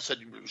her an email, said,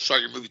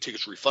 sorry, your movie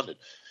tickets were refunded.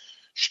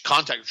 She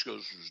contacted her. She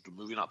goes, is the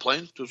movie not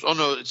playing? She goes, oh,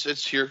 no,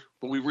 it's here.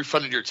 But we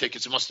refunded your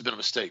tickets. It must have been a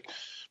mistake.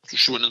 So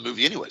she went in the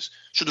movie anyways.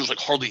 So there was like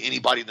hardly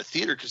anybody in the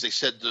theater because they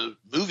said the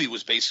movie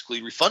was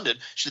basically refunded.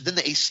 She said then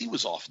the AC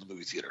was off in the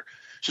movie theater.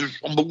 So it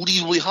was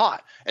unbelievably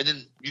hot. And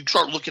then you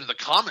start looking at the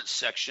comments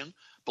section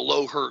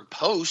below her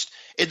post,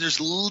 and there's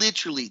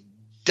literally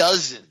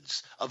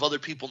dozens of other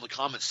people in the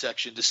comments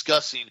section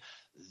discussing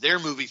their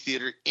movie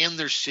theater in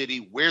their city,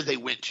 where they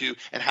went to,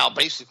 and how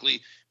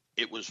basically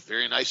it was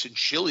very nice and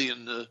chilly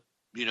in the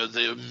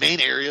main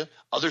area.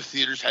 Other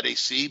theaters had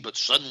AC, but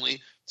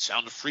suddenly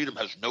Sound of Freedom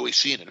has no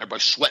AC in it.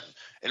 Everybody's sweating.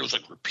 And it was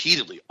like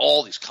repeatedly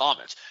all these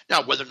comments.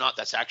 Now, whether or not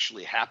that's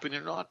actually happening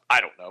or not,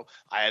 I don't know.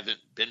 I haven't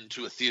been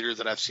to a theater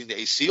that I've seen the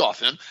AC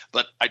off in,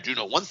 but I do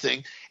know one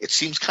thing. It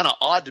seems kind of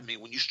odd to me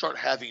when you start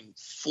having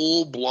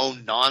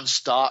full-blown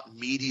nonstop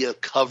media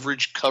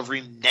coverage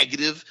covering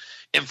negative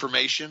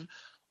information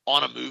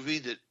on a movie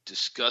that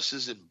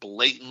discusses and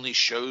blatantly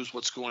shows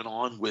what's going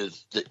on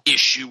with the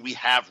issue we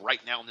have right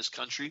now in this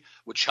country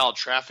with child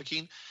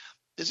trafficking.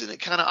 Isn't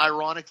it kind of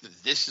ironic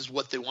that this is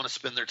what they want to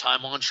spend their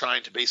time on,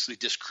 trying to basically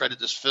discredit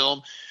this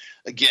film?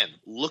 Again,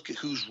 look at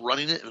who's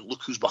running it and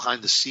look who's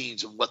behind the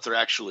scenes and what their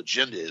actual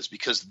agenda is,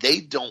 because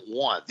they don't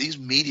want these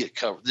media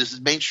cover. This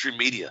is mainstream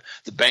media,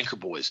 the banker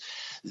boys.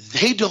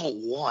 They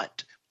don't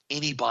want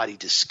anybody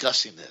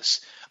discussing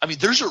this. I mean,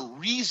 there's a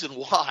reason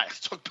why, I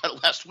talked about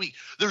it last week,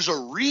 there's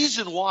a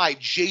reason why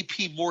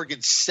J.P.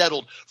 Morgan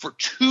settled for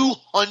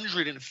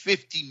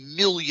 $250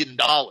 million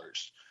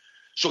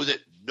so that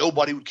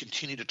nobody would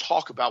continue to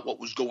talk about what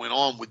was going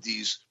on with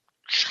these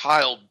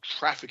child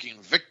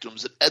trafficking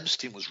victims that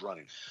Epstein was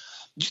running.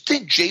 Do you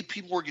think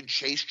J.P. Morgan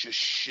Chase just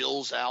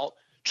shills out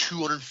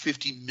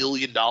 $250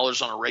 million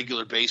on a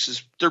regular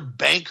basis? They're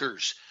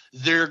bankers.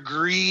 They're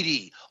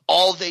greedy.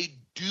 All they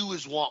do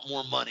is want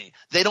more money.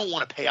 They don't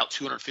want to pay out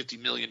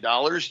 $250 million,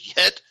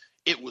 yet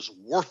it was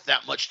worth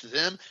that much to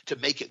them to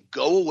make it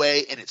go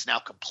away, and it's now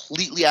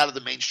completely out of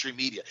the mainstream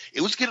media.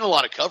 It was getting a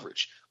lot of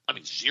coverage. I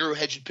mean, Zero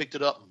Hedge had picked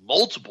it up.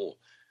 Multiple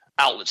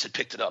outlets had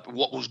picked it up, and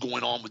what was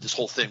going on with this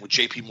whole thing with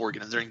J.P.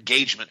 Morgan and their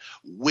engagement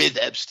with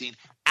Epstein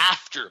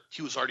after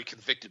he was already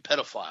convicted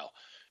pedophile.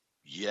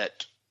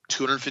 Yet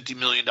 $250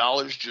 million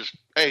just,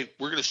 hey,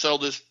 we're going to settle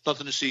this.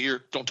 Nothing to see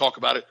here. Don't talk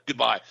about it.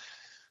 Goodbye.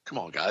 Come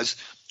on, guys.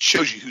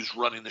 Shows you who's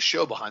running the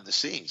show behind the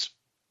scenes.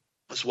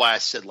 That's why I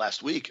said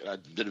last week, and I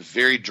did a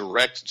very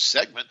direct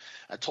segment.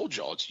 I told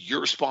y'all it's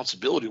your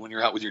responsibility when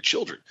you're out with your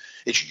children.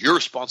 It's your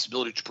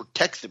responsibility to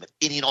protect them at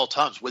any and all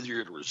times, whether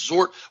you're at a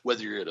resort,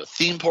 whether you're at a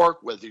theme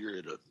park, whether you're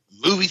at a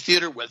movie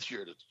theater, whether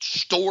you're at a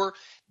store,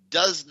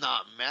 does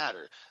not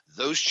matter.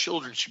 Those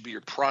children should be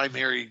your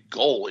primary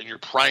goal and your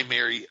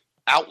primary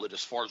outlet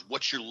as far as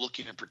what you're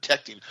looking and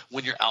protecting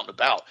when you're out and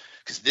about,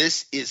 because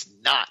this is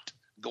not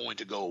going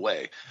to go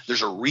away.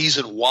 There's a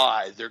reason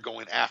why they're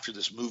going after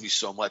this movie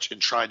so much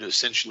and trying to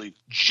essentially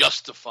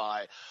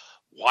justify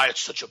why it's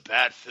such a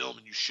bad film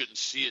and you shouldn't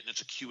see it, and it's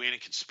a QAnon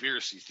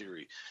conspiracy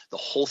theory. The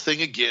whole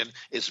thing, again,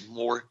 is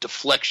more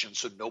deflection,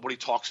 so nobody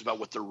talks about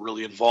what they're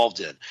really involved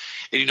in.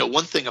 And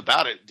one thing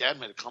about it, Dad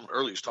made a comment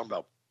earlier, he was talking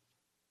about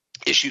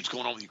issues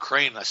going on with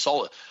Ukraine, and I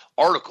saw an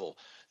article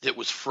that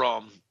was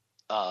from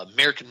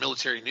American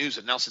Military News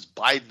that now says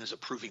Biden is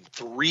approving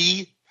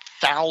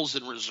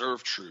 3,000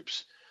 reserve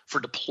troops for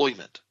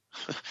deployment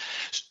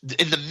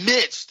in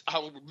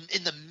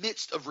the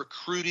midst of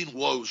recruiting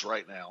woes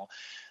right now.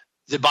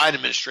 The Biden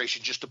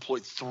administration just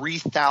deployed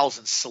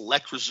 3,000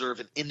 select reserve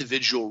and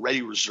individual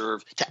ready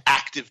reserve to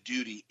active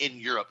duty in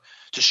Europe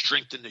to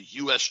strengthen the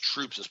U.S.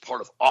 troops as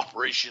part of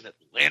Operation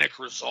Atlantic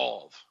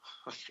Resolve.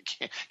 I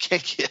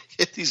can't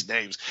get these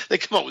names. They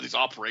come up with these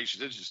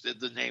operations. It's just,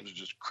 the names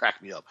just crack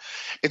me up.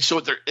 And so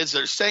what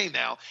they're saying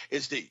now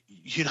is the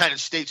United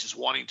States is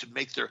wanting to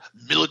make their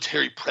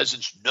military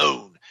presence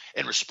known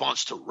in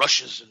response to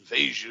Russia's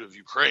invasion of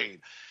Ukraine.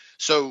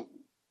 So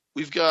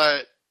we've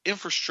got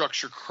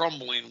infrastructure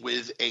crumbling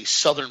with a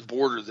southern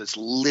border that's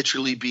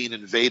literally being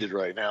invaded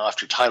right now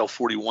after Title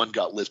 41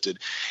 got lifted.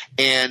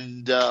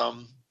 And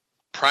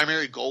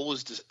primary goal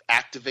is to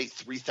activate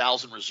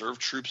 3,000 reserve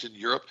troops in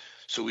Europe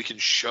so we can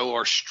show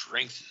our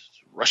strength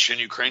in the Russia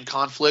and Ukraine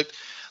conflict.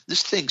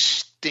 This thing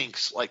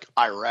stinks like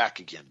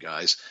Iraq again,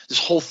 guys. This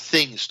whole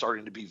thing is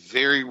starting to be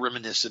very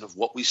reminiscent of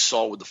what we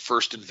saw with the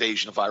first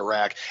invasion of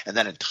Iraq and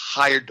that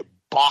entire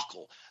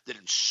debacle that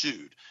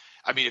ensued.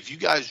 I mean, if you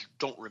guys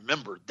don't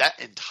remember, that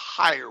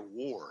entire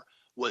war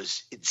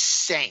was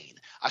insane.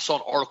 I saw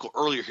an article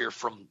earlier here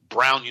from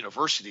Brown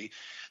University.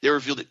 They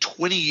revealed that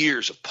 20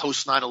 years of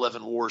post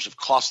 9/11 wars have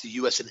cost the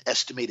U.S. an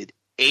estimated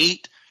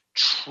 $8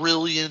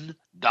 trillion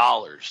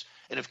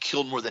and have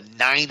killed more than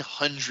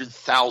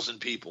 900,000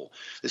 people.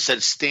 They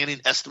said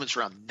standing estimates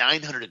around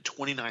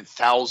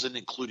 929,000,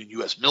 including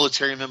U.S.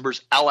 military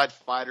members, allied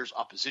fighters,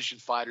 opposition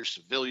fighters,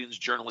 civilians,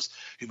 journalists,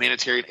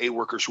 humanitarian aid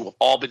workers who have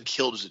all been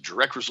killed as a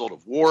direct result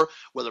of war,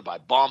 whether by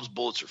bombs,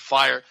 bullets, or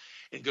fire.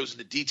 And goes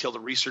into detail. The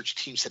research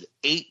team said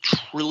 $8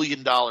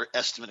 trillion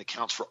estimate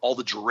accounts for all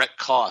the direct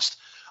cost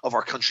of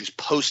our country's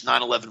post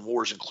 9/11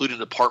 wars, including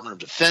the Department of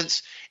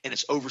Defense and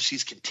its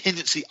overseas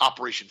contingency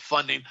operation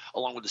funding,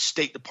 along with the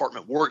State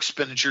Department war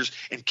expenditures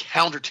and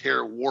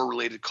counterterror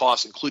war-related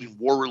costs, including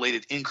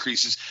war-related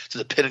increases to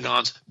the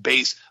Pentagon's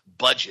base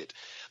budget.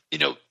 You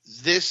know,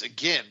 this,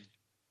 again,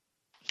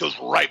 goes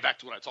right back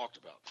to what I talked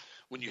about.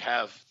 When you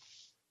have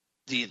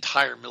the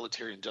entire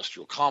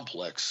military-industrial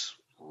complex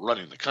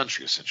running the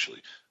country,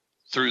 essentially,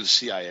 through the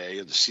CIA,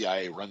 and the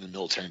CIA run the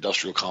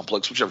military-industrial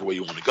complex, whichever way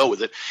you want to go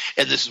with it.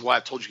 And this is why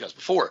I've told you guys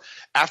before,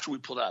 after we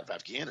pulled out of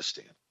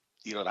Afghanistan,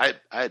 you know, and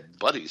I had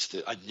buddies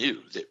that I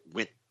knew that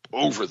went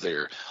over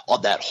there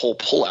on that whole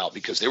pullout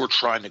because they were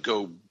trying to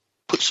go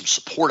put some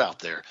support out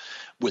there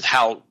with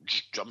how,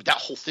 I mean, that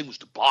whole thing was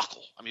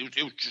debacle. I mean,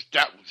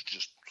 that was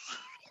just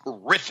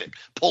horrific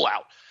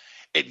pullout.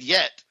 And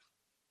yet,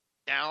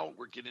 now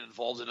we're getting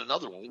involved in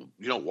another one.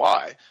 You know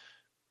why?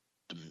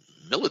 The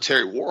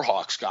military war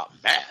hawks got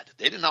mad.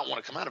 They did not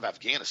want to come out of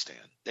Afghanistan.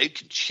 They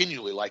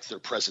continually liked their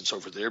presence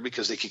over there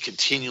because they could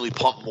continually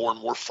pump more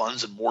and more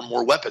funds and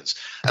more weapons.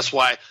 That's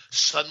why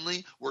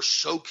suddenly we're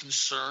so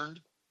concerned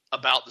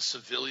about the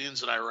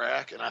civilians in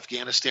Iraq and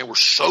Afghanistan. We're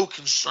so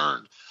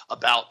concerned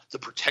about the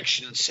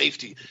protection and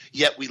safety,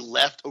 yet we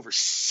left over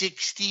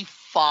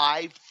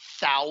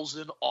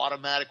 65,000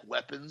 automatic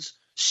weapons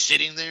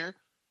sitting there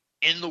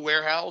in the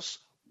warehouse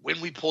when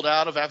we pulled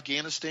out of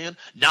Afghanistan,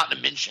 not to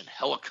mention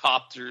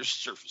helicopters,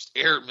 surface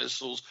air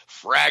missiles,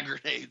 frag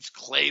grenades,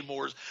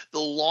 claymores. The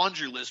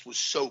laundry list was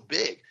so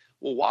big.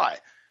 Well, why?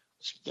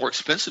 It's more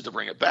expensive to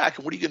bring it back.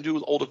 And what are you going to do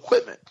with old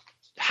equipment?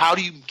 How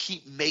do you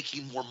keep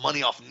making more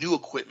money off new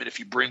equipment if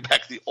you bring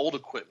back the old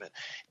equipment?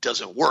 It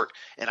doesn't work.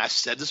 And I've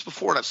said this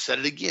before, and I've said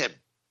it again.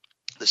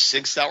 The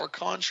 6-hour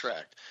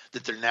contract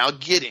that they're now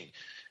getting,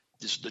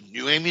 this is the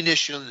new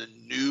ammunition, the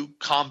new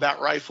combat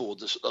rifle,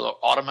 this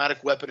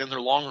automatic weapon and their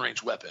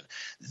long-range weapon.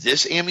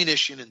 This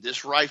ammunition and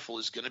this rifle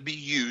is going to be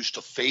used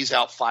to phase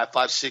out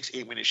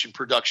 5.56 ammunition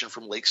production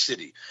from Lake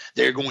City.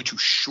 They're going to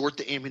short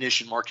the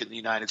ammunition market in the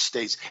United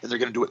States, and they're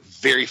going to do it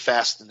very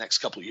fast in the next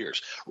couple of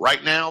years.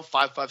 Right now,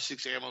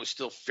 5.56 ammo is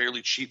still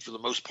fairly cheap for the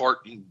most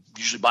part. You can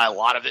usually buy a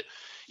lot of it,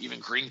 even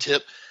green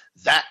tip.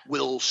 That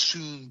will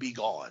soon be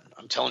gone.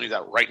 I'm telling you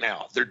that right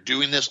now. They're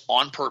doing this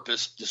on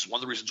purpose. This is one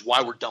of the reasons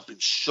why we're dumping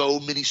so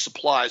many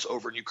supplies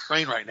over in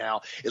Ukraine right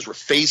now is we're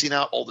phasing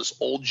out all this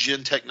old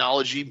gen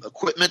technology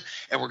equipment,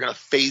 and we're going to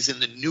phase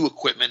in the new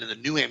equipment and the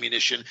new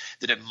ammunition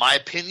that, in my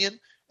opinion,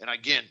 and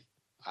again,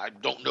 I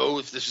don't know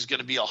if this is going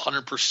to be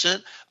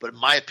 100%, but in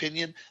my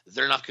opinion,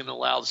 they're not going to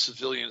allow the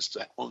civilians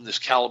to own this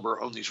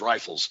caliber, own these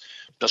rifles.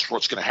 That's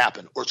what's going to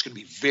happen. Or it's going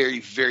to be very,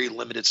 very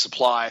limited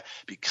supply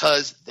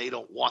because they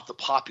don't want the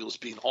populace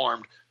being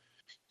armed.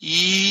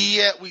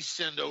 Yet we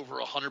send over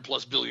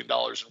 $100+ billion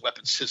in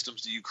weapon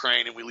systems to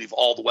Ukraine, and we leave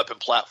all the weapon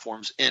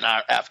platforms in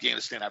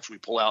Afghanistan after we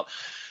pull out.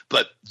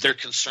 But they're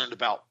concerned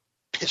about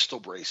pistol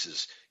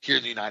braces here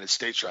in the United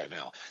States right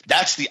now.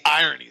 That's the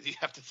irony. You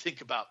have to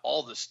think about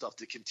all this stuff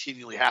that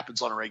continually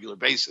happens on a regular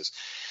basis.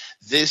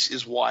 This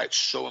is why it's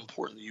so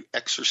important that you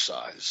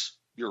exercise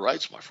your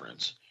rights, my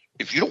friends.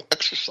 If you don't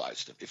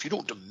exercise them, if you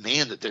don't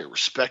demand that they're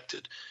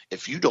respected,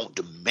 if you don't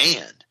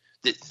demand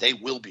that they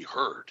will be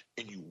heard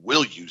and you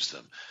will use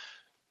them,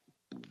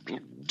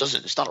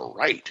 it's not a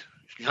right.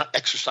 You're not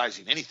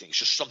exercising anything. It's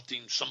just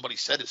something somebody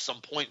said at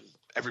some point.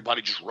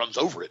 Everybody just runs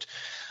over it.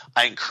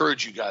 I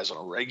encourage you guys on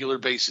a regular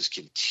basis,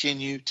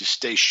 continue to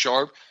stay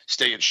sharp,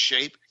 stay in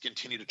shape,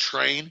 continue to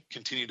train,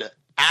 continue to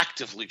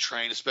actively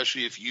train,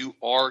 especially if you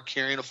are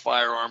carrying a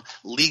firearm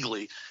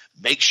legally.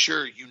 Make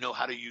sure you know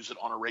how to use it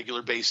on a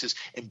regular basis.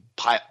 And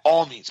by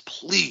all means,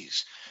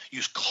 please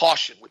use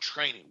caution with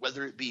training,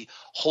 whether it be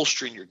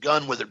holstering your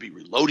gun, whether it be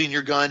reloading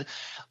your gun.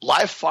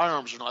 Live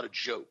firearms are not a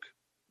joke.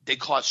 They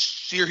cause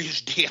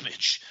serious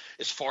damage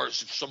as far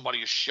as if somebody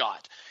is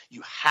shot.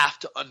 You have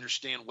to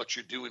understand what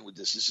you're doing with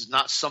this. This is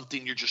not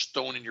something you're just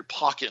throwing in your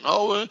pocket.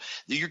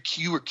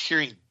 You are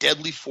carrying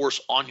deadly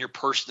force on your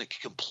person that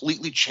can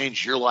completely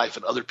change your life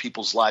and other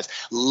people's lives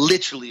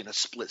literally in a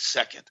split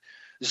second.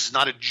 This is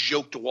not a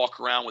joke to walk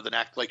around with and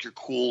act like you're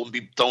cool and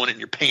be throwing it in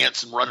your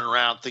pants and running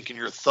around thinking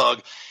you're a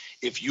thug.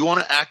 If you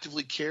want to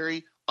actively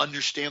carry,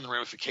 understand the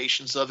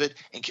ramifications of it,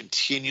 and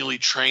continually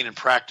train and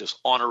practice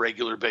on a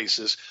regular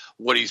basis.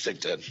 What do you think,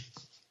 Ted?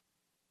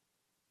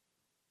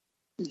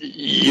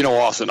 You know,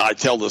 Austin, I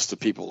tell this to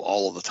people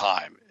all of the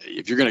time.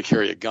 If you're going to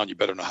carry a gun, you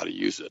better know how to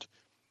use it.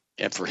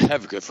 And for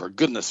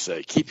goodness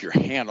sake, keep your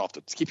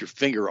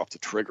finger off the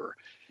trigger.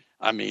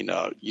 I mean,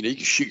 you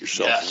can shoot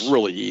yourself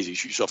really easy. You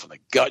shoot yourself in the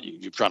gut.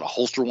 You're trying to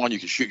holster one. You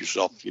can shoot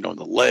yourself, in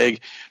the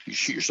leg. You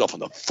shoot yourself in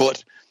the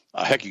foot.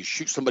 Heck, you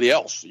shoot somebody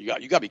else. You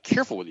got to be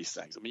careful with these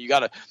things. I mean,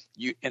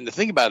 and the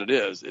thing about it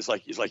is, it's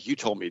like you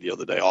told me the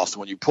other day, Austin,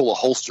 when you pull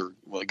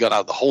a gun out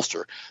of the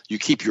holster, you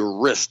keep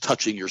your wrist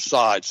touching your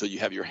side, so you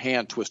have your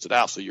hand twisted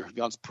out, so your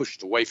gun's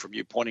pushed away from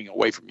you, pointing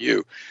away from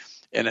you,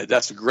 and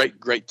that's a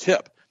great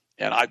tip.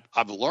 And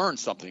I've learned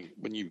something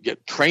when you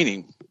get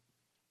training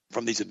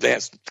from these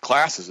advanced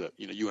classes that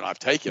you and I've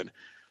taken,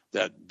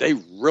 that they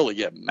really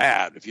get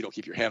mad if you don't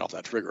keep your hand off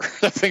that trigger,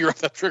 that finger off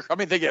that trigger. I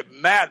mean, they get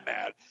mad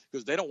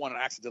because they don't want an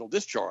accidental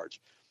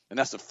discharge. And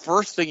that's the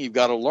first thing you've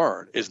got to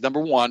learn is, number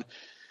one,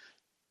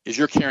 is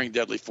you're carrying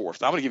deadly force.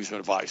 Now, I'm going to give you some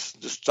advice.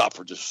 Just stop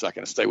for just a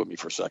second and stay with me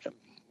for a second.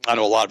 I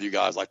know a lot of you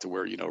guys like to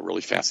wear, really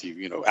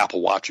fancy,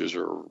 Apple watches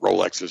or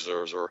Rolexes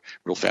or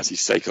real fancy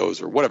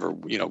Seikos or whatever,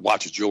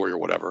 watches, jewelry or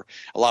whatever.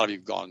 A lot of you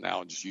have gone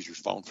now and just use your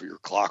phone for your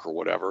clock or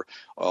whatever.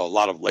 A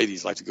lot of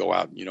ladies like to go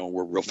out, and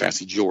wear real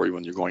fancy jewelry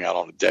when you're going out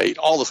on a date,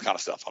 all this kind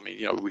of stuff. I mean,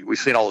 we've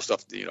seen all this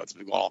stuff, it's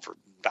been going on for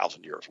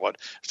 1,000 years,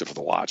 except for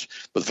the watch,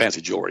 but the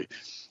fancy jewelry.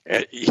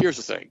 And here's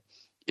the thing.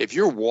 If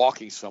you're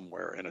walking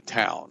somewhere in a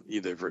town,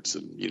 either if it's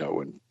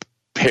in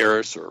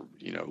Paris or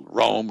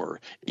Rome or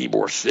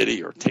Ybor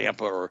City or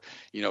Tampa or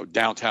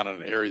downtown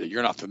in an area that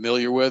you're not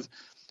familiar with,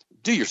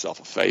 do yourself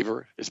a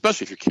favor,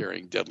 especially if you're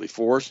carrying deadly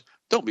force.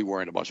 Don't be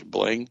wearing a bunch of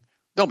bling.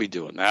 Don't be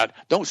doing that.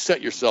 Don't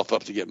set yourself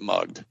up to get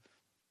mugged.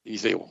 You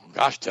say, well,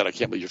 gosh, Ted, I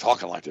can't believe you're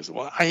talking like this.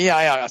 Well,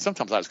 yeah.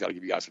 Sometimes I just got to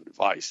give you guys some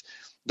advice.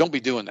 Don't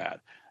be doing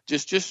that.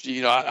 Just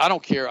I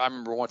don't care. I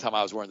remember one time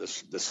I was wearing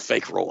this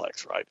fake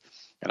Rolex, right?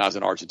 And I was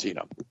in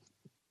Argentina.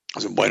 I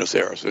was in Buenos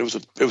Aires. It was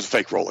a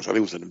fake Rolex. I think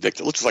it was an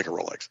Invicta. It looks like a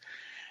Rolex.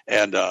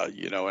 And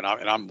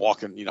I'm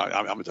walking.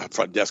 I'm at the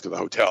front desk of the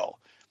hotel,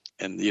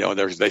 and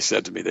they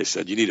said to me,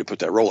 you need to put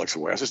that Rolex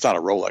away. I said, it's not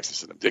a Rolex.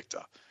 It's an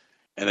Invicta.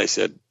 And they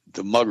said,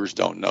 the muggers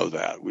don't know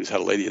that. We just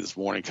had a lady this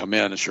morning come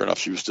in, and sure enough,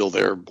 she was still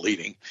there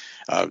bleeding.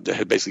 They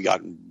had basically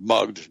gotten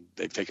mugged.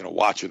 They'd taken a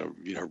watch and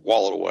her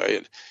wallet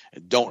away.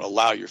 And don't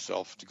allow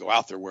yourself to go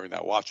out there wearing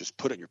that watch. Just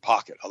put it in your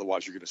pocket.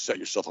 Otherwise, you're going to set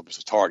yourself up as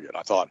a target.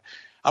 I thought,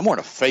 I'm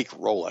wearing a fake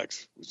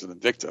Rolex. It was an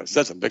Invicta. It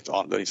says Invicta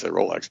on it. Then he said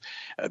Rolex.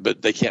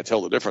 But they can't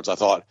tell the difference. I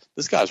thought,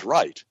 this guy's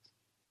right.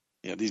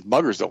 These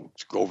muggers don't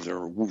go over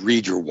there and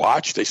read your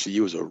watch. They see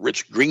you as a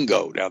rich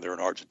gringo down there in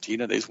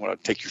Argentina. They just want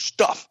to take your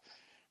stuff.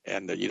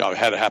 And, it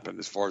had it happen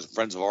as far as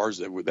friends of ours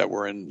that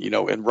were in,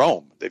 in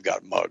Rome. They've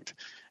got mugged.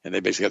 And they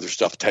basically have their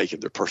stuff taken,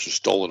 their purses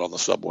stolen on the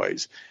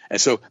subways. And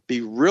so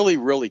be really,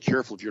 really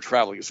careful if you're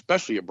traveling,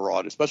 especially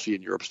abroad, especially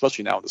in Europe,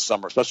 especially now in the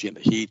summer, especially in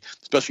the heat,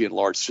 especially in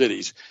large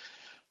cities.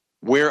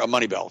 Wear a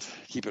money belt.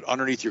 Keep it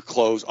underneath your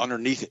clothes,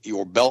 underneath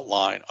your belt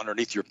line,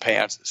 underneath your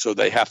pants, so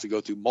they have to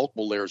go through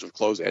multiple layers of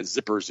clothes and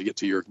zippers to get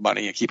to your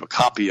money, and keep a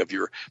copy of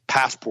your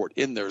passport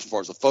in there as far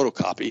as a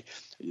photocopy.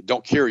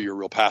 Don't carry your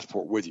real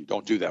passport with you.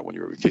 Don't do that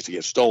in case it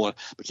gets stolen,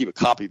 but keep a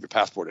copy of your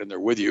passport in there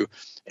with you,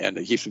 and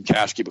keep some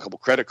cash, keep a couple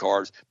credit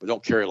cards, but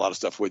don't carry a lot of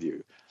stuff with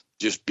you.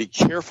 Just be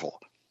careful.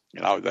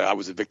 I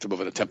was a victim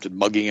of an attempted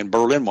mugging in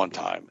Berlin one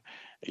time.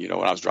 When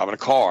I was driving a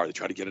car, they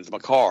tried to get into my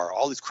car.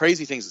 All these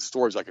crazy things and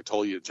stories I could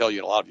tell you, and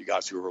a lot of you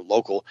guys who are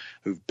local,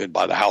 who've been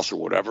by the house or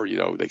whatever,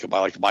 they come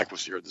by, like Mike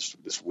was here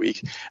this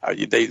week.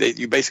 You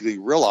basically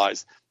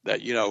realize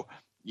that,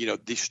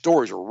 these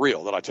stories are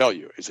real that I tell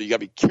you. And so you got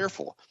to be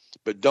careful,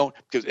 but don't,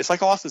 because it's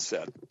like Austin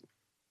said,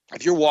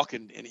 if you're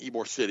walking in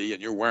Ybor City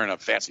and you're wearing a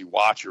fancy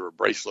watch or a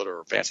bracelet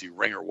or a fancy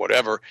ring or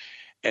whatever,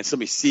 and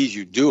somebody sees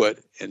you do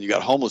it, and you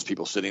got homeless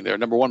people sitting there,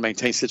 number one,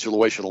 maintain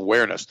situational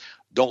awareness.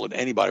 Don't let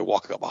anybody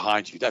walk up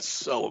behind you. That's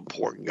so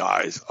important,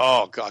 guys.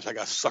 Oh, gosh, I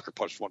got sucker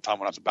punched one time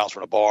when I was a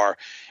bouncer in a bar,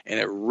 and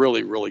it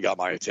really, really got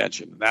my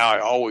attention. Now I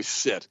always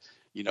sit.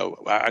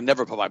 I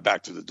never put my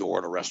back to the door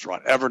in a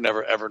restaurant. Ever,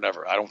 never, ever,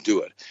 never. I don't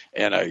do it.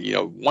 And,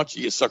 once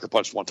you get sucker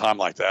punched one time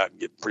like that and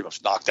get pretty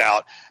much knocked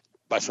out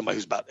by somebody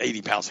who's about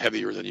 80 pounds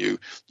heavier than you,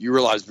 you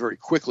realize very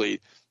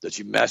quickly that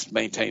you must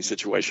maintain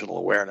situational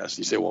awareness.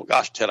 You say, well,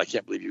 gosh, Ted, I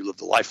can't believe you lived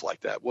a life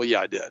like that. Well,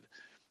 yeah, I did.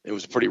 It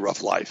was a pretty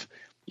rough life.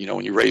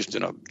 When you're raised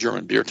in a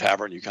German beer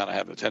tavern, you kind of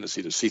have a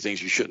tendency to see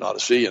things you shouldn't ought to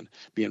see and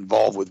be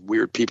involved with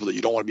weird people that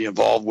you don't want to be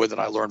involved with. And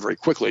I learned very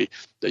quickly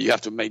that you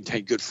have to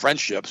maintain good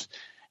friendships.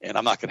 And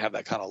I'm not going to have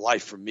that kind of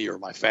life for me or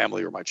my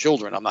family or my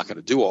children. I'm not going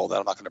to do all that.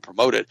 I'm not going to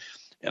promote it.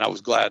 And I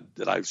was glad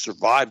that I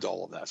survived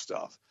all of that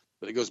stuff.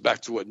 But it goes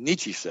back to what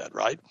Nietzsche said,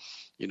 right?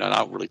 And I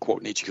don't really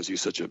quote Nietzsche because he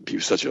was such a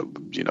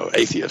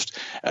atheist.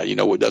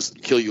 What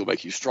doesn't kill you will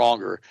make you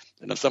stronger.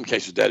 And in some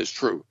cases, that is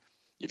true.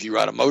 If you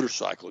ride a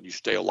motorcycle and you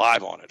stay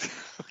alive on it,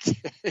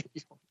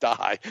 you don't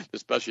die,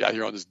 especially out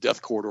here on this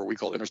death corridor we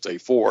call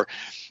Interstate 4,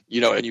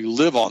 and you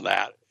live on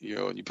that,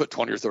 and you put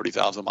 20 or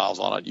 30,000 miles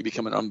on it, you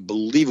become an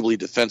unbelievably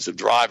defensive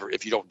driver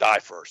if you don't die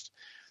first.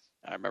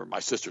 I remember my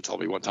sister told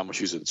me one time when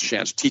she was at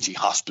Shands Teaching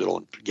Hospital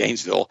in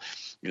Gainesville,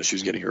 she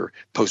was getting her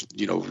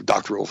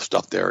doctoral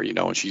stuff there,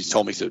 and she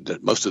told me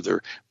that most of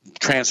their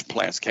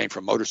transplants came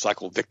from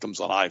motorcycle victims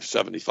on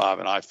I-75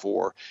 and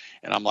I-4.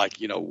 And I'm like,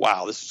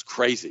 wow, this is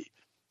crazy.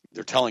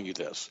 They're telling you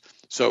this.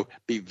 So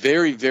be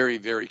very, very,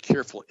 very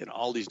careful in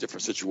all these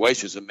different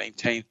situations and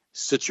maintain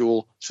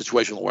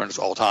situational awareness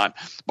all the time.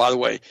 By the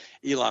way,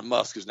 Elon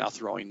Musk is now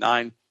throwing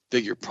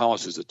 9-figure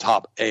promises to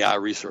top AI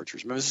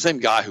researchers. Remember, it's the same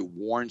guy who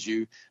warned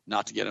you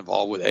not to get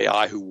involved with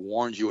AI, who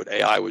warned you what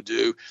AI would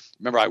do.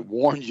 Remember, I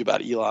warned you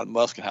about Elon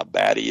Musk and how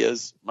bad he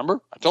is. Remember?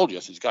 I told you,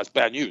 I said, this guy's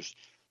bad news.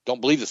 Don't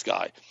believe this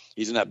guy.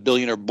 He's in that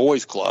billionaire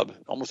boys club,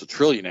 almost a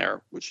trillionaire,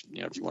 which,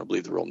 if you want to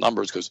believe the real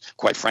numbers, because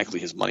quite frankly,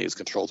 his money is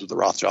controlled through the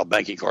Rothschild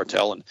banking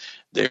cartel, and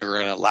they're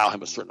going to allow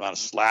him a certain amount of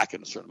slack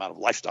and a certain amount of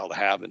lifestyle to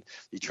have, and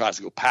he tries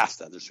to go past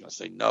that. They're just going to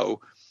say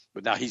no.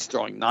 But now he's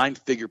throwing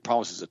 9-figure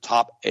promises to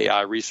top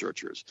AI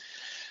researchers.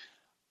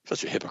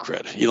 Such a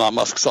hypocrite. Elon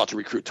Musk sought to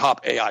recruit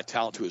top AI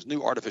talent to his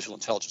new artificial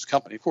intelligence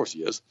company. Of course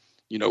he is.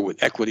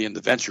 With equity in the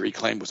venture he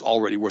claimed was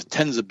already worth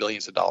tens of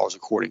billions of dollars,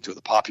 according to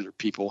the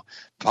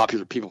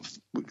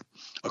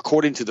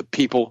according to the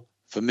people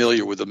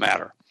familiar with the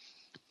matter.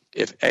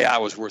 If AI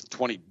was worth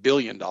 $20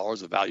 billion,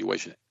 the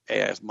valuation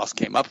AI Musk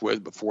came up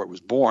with before it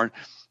was born,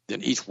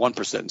 then each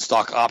 1% in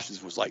stock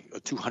options was like a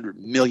 $200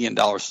 million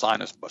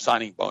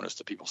signing bonus,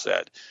 the people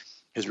said.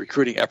 His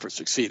recruiting efforts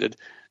succeeded.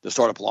 The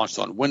startup launched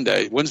on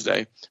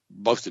Wednesday,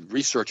 boasted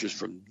researchers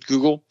from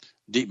Google,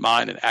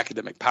 DeepMind, and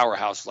academic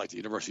powerhouses like the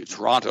University of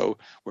Toronto,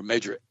 where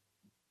major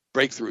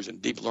breakthroughs in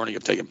deep learning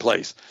have taken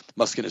place.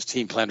 Musk and his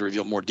team plan to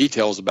reveal more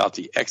details about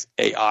the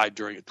XAI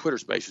during a Twitter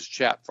Spaces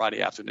chat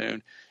Friday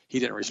afternoon. He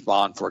didn't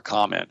respond for a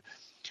comment.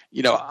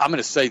 I'm going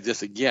to say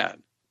this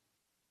again.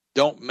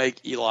 Don't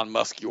make Elon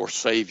Musk your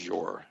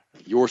savior.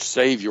 Your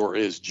savior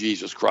is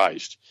Jesus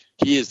Christ.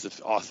 He is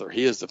the author.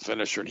 He is the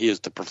finisher, and he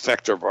is the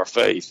perfecter of our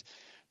faith.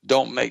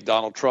 Don't make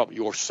Donald Trump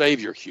your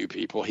savior, Q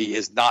people. He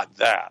is not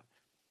that.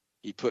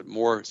 He put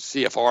more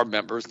CFR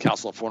members,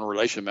 Council on Foreign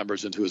Relations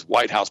members, into his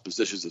White House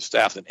positions of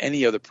staff than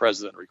any other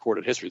president in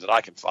recorded history that I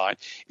can find,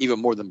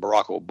 even more than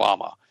Barack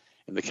Obama.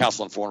 In the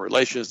Council on Foreign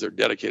Relations, they're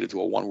dedicated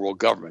to a one-world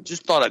government.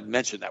 Just thought I'd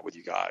mention that with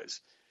you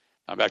guys.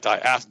 In fact, I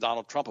asked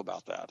Donald Trump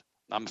about that.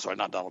 I'm sorry,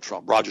 not Donald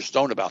Trump, Roger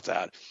Stone about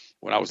that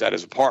when I was at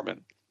his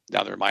apartment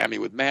down there in Miami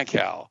with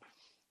Mancow.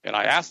 And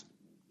I asked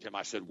him,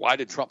 I said, why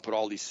did Trump put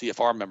all these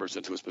CFR members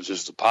into his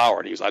positions of power?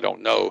 And he goes, I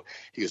don't know.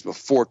 He goes,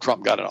 before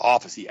Trump got in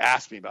office, he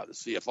asked me about the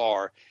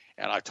CFR,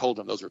 and I told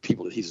him those are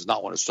people that he does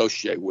not want to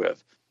associate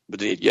with.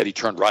 But yet he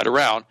turned right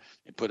around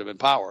and put him in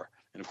power.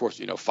 And, of course,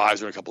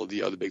 Pfizer and a couple of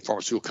the other big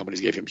pharmaceutical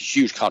companies gave him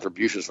huge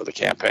contributions for the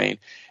campaign.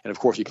 And, of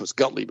course, he puts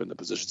Gottlieb in the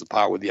positions of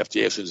power with the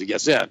FDA as soon as he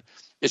gets in.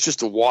 It's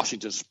just a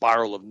Washington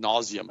spiral of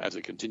nauseum as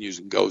it continues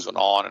and goes on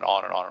and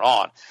on and on and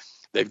on.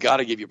 They've got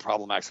to give you a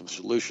problem maximum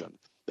solution.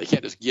 They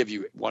can't just give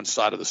you one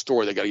side of the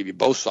story. They got to give you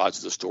both sides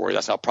of the story.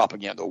 That's how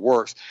propaganda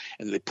works.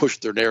 And they push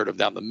their narrative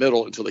down the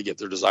middle until they get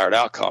their desired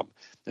outcome.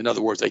 In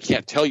other words, they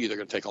can't tell you they're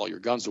going to take all your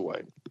guns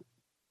away.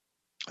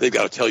 They've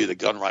got to tell you that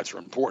gun rights are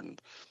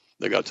important.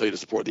 They've got to tell you to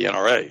support the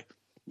NRA.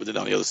 But then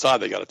on the other side,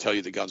 they got to tell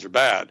you the guns are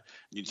bad. And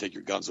you take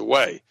your guns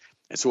away.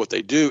 And so what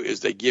they do is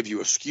they give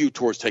you a skew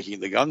towards taking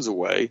the guns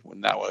away.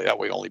 When that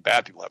way only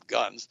bad people have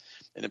guns.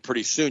 And then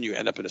pretty soon you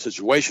end up in a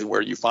situation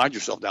where you find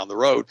yourself down the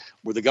road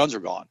where the guns are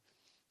gone.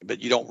 But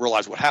you don't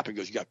realize what happened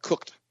because you got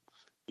cooked,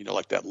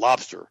 like that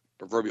lobster,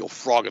 proverbial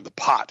frog in the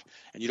pot,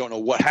 and you don't know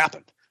what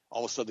happened.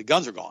 All of a sudden, the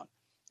guns are gone,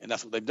 and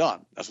that's what they've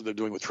done. That's what they're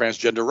doing with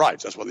transgender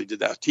rights. That's why they did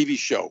that TV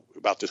show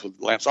about this with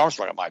Lance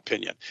Armstrong, in my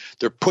opinion.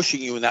 They're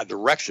pushing you in that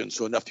direction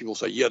so enough people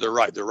say, yeah, they're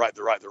right.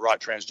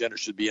 Transgender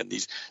should be in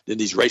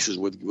these races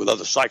with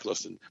other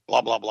cyclists and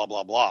blah, blah, blah,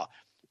 blah, blah.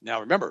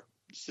 Now, remember,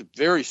 it's the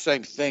very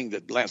same thing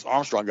that Lance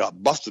Armstrong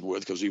got busted with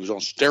because he was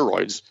on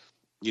steroids.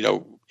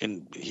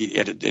 In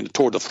the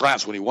Tour de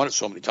France, when he won it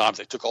so many times,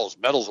 they took all his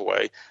medals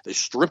away. They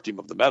stripped him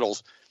of the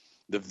medals.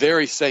 The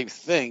very same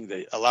thing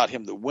they allowed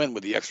him to win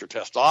with the extra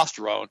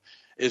testosterone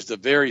is the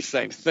very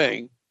same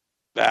thing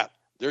that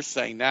they're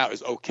saying now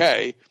is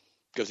okay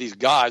because these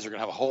guys are going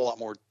to have a whole lot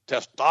more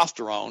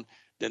testosterone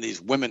than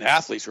these women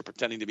athletes who are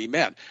pretending to be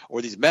men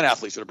or these men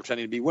athletes that are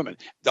pretending to be women.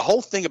 The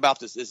whole thing about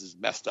this is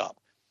messed up,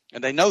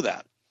 and they know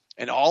that.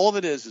 And all of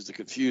it is to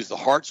confuse the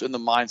hearts and the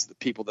minds of the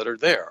people that are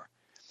there.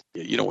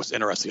 What's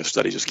interesting, a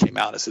study just came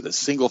out and said that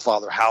single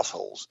father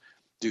households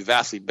do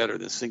vastly better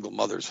than single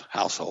mothers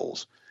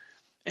households.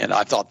 And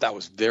I thought that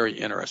was very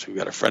interesting. We've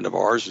got a friend of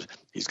ours.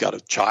 He's got a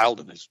child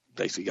and he's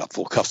basically got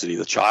full custody of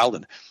the child,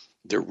 and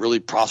they're really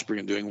prospering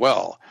and doing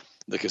well.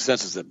 The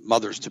consensus that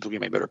mothers typically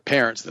make better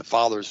parents than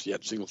fathers,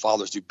 yet single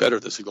fathers do better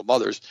than single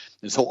mothers.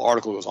 And this whole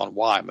article goes on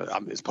why.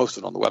 It's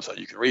posted on the website.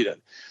 You can read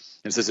it.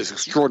 And it says it's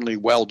extraordinarily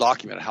well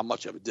documented how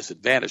much of a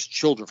disadvantage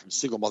children from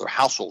single mother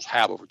households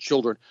have over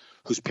children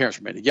whose parents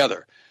remain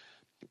together.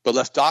 But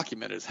less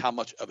documented is how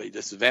much of a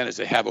disadvantage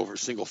they have over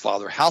single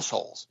father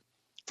households.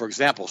 For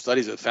example,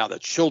 studies have found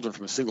that children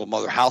from single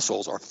mother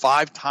households are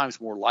 5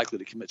 times more likely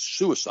to commit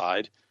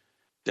suicide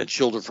than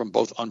children from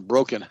both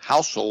unbroken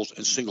households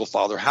and single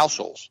father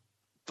households.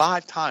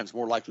 5 times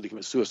more likely to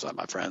commit suicide,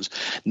 my friends,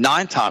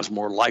 9 times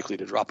more likely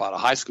to drop out of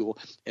high school,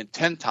 and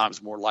 10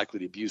 times more likely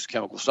to abuse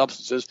chemical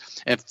substances,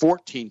 and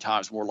 14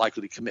 times more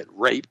likely to commit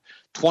rape,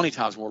 20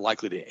 times more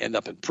likely to end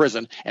up in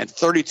prison, and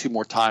 32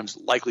 more times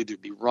likely to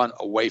be run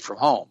away from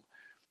home.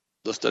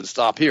 This doesn't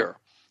stop here.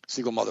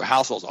 Single mother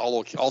households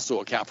also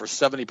account for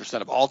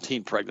 70% of all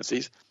teen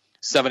pregnancies,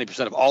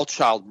 70% of all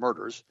child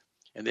murders,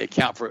 and they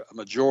account for a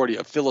majority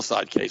of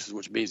filicide cases,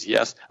 which means,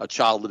 yes, a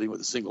child living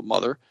with a single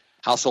mother.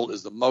 Household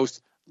is the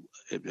most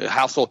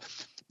household.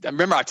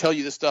 Remember, I tell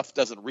you this stuff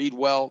doesn't read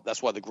well.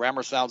 That's why the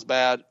grammar sounds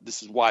bad.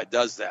 This is why it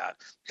does that,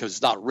 because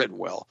it's not written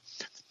well.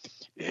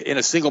 In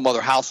a single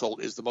mother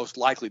household is the most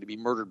likely to be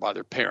murdered by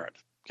their parent.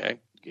 Okay,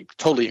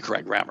 totally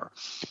incorrect grammar.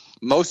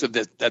 Most of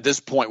this at this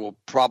point will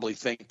probably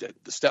think that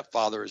the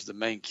stepfather is the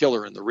main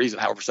killer, and the reason,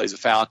 however, studies have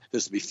found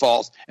this to be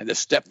false, and that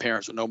step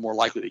parents are no more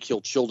likely to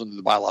kill children than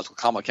the biological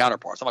common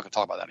counterparts. I'm not going to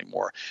talk about that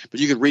anymore, but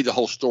you can read the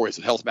whole story. It's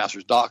at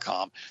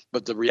healthmasters.com.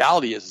 But the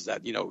reality is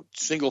that,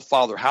 single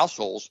father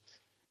households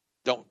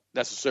don't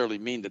necessarily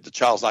mean that the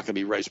child's not going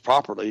to be raised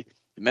properly.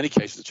 In many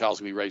cases, the child's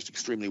going to be raised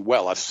extremely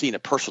well. I've seen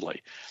it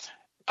personally.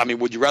 I mean,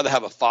 would you rather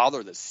have a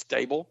father that's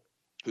stable,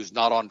 who's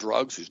not on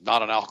drugs, who's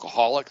not an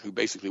alcoholic, who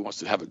basically wants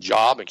to have a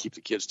job and keep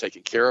the kids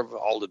taken care of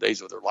all the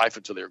days of their life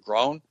until they're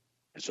grown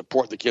and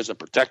support the kids and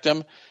protect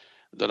them,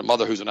 than a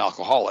mother who's an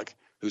alcoholic,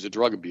 who's a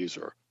drug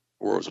abuser,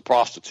 or is a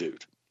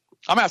prostitute?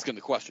 I'm asking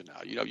the question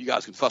now. You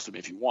guys can fuss at me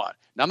if you want.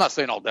 Now, I'm not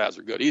saying all dads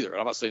are good either, and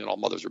I'm not saying that all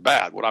mothers are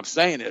bad. What I'm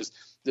saying is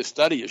this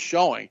study is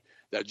showing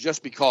that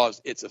just because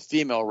it's a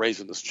female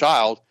raising this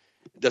child,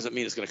 it doesn't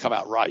mean it's going to come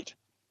out right.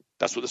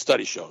 That's what the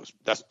study shows.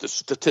 That's the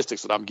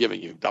statistics that I'm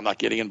giving you. I'm not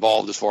getting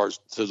involved as far as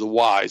to the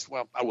whys.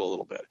 Well, I will a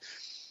little bit.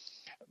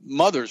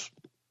 Mothers,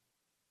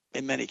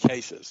 in many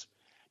cases,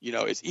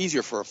 it's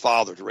easier for a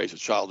father to raise a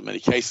child in many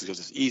cases because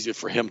it's easier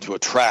for him to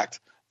attract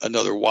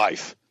another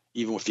wife,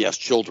 even if he has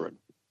children,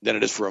 than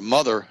it is for a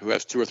mother who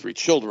has 2 or 3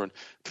 children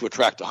to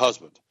attract a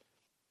husband.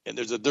 And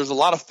there's a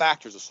lot of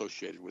factors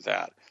associated with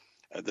that.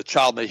 The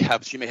child may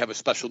have a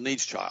special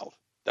needs child.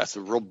 That's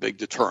a real big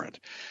deterrent.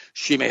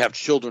 She may have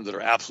children that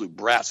are absolute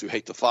brats who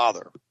hate the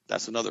father.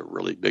 That's another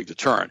really big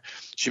deterrent.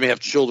 She may have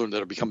children that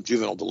have become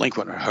juvenile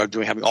delinquent or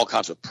having all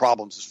kinds of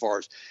problems as far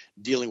as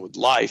dealing with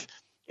life.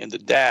 And the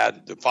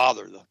dad, the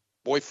father, the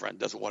boyfriend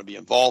doesn't want to be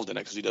involved in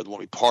it because he doesn't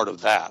want to be part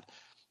of that.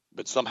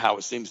 But somehow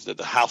it seems that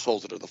the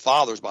households that are the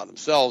fathers by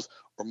themselves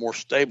are more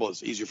stable.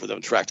 It's easier for them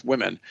to attract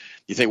women.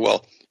 You think,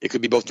 well, it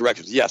could be both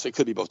directions. Yes, it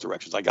could be both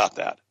directions. I got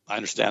that. I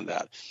understand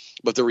that.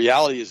 But the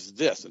reality is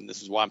this, and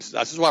this is why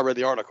I read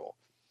the article.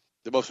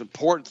 The most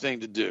important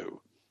thing to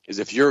do is,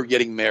 if you're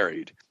getting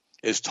married,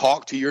 is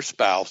talk to your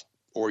spouse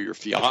or your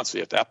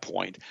fiance at that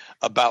point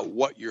about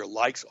what your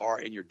likes are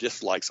and your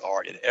dislikes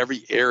are in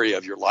every area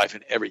of your life,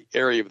 in every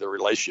area of the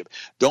relationship.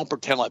 Don't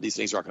pretend like these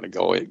things aren't going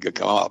to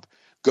come up.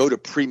 Go to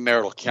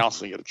premarital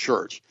counseling at a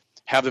church.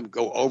 Have them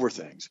go over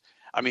things.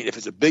 I mean, if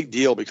it's a big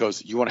deal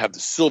because you want to have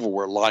the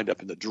silverware lined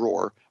up in the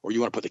drawer, or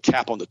you want to put the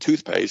cap on the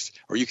toothpaste,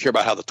 or you care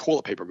about how the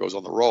toilet paper goes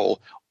on the roll,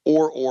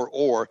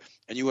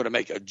 and you want to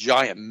make a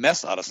giant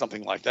mess out of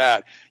something like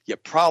that, you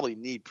probably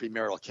need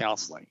premarital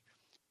counseling,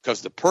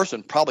 because the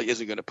person probably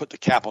isn't going to put the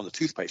cap on the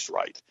toothpaste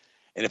right.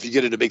 And if you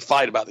get in a big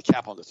fight about the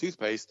cap on the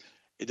toothpaste,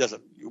 how's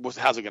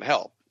it going to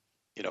help?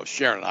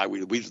 Sharon and I,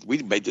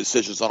 we made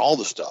decisions on all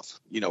this stuff.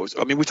 We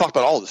talked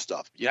about all this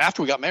stuff.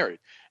 After we got married,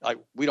 like,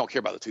 we don't care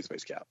about the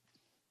toothpaste cap.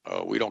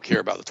 We don't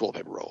care about the toilet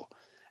paper roll.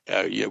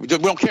 We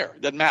don't care.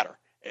 It doesn't matter.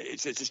 It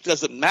just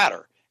doesn't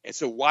matter. And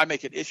so why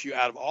make an issue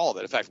out of all of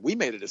it? In fact, we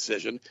made a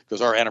decision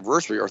because our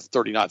anniversary, our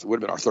 39th, it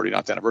would have been our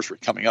 39th anniversary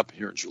coming up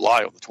here in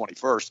July on the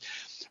 21st.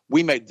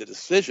 We made the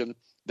decision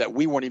that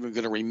we weren't even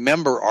going to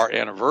remember our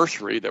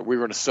anniversary, that we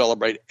were going to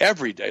celebrate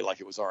every day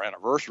like it was our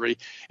anniversary.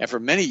 And for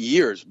many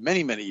years,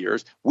 many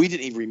years, we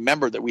didn't even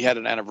remember that we had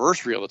an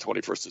anniversary on the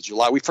 21st of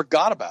July. We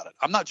forgot about it.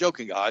 I'm not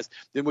joking, guys.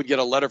 Then we'd get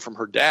a letter from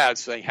her dad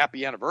saying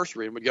happy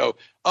anniversary, and we'd go,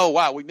 oh,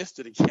 wow, we missed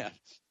it again.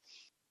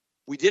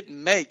 We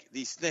didn't make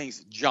these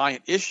things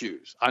giant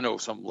issues. I know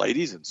some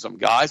ladies and some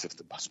guys, if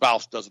the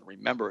spouse doesn't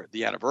remember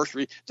the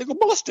anniversary, they go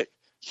ballistic,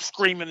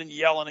 screaming and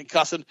yelling and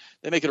cussing.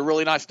 They make it a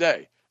really nice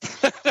day.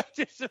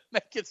 Just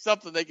make it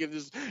something they can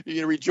just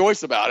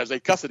rejoice about as they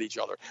cuss at each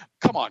other.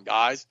 Come on,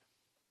 guys.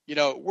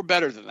 We're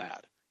better than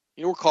that.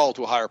 We're called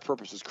to a higher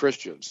purpose as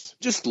Christians.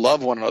 Just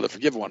love one another,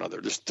 forgive one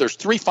another. There's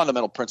 3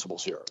 fundamental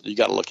principles here that you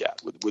got to look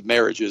at with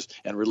marriages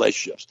and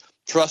relationships: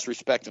 trust,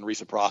 respect, and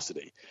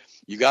reciprocity.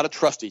 You got to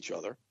trust each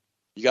other.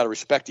 You got to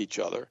respect each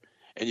other,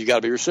 and you got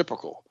to be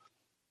reciprocal.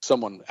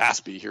 Someone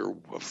asked me here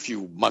a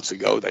few months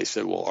ago, they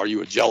said, well, are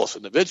you a jealous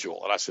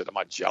individual? And I said, am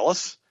I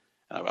jealous?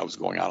 And I was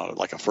going out on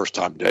like a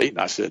first-time date, and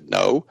I said,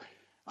 no.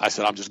 I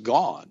said, I'm just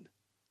gone.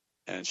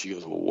 And she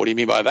goes, well, what do you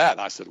mean by that?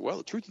 And I said, well,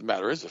 the truth of the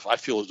matter is, if I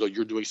feel as though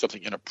you're doing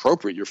something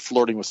inappropriate, you're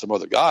flirting with some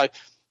other guy,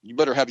 you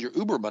better have your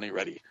Uber money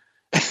ready.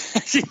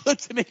 She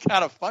looked at me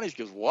kind of funny. She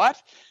goes,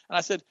 what? And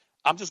I said,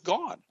 I'm just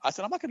gone. I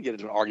said, I'm not going to get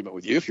into an argument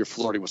with you if you're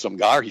flirting with some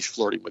guy or he's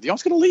flirting with you. I'm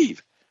just going to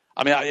leave.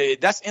 I mean,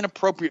 that's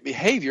inappropriate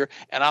behavior,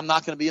 and I'm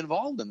not going to be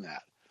involved in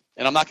that.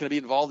 And I'm not going to be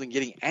involved in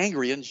getting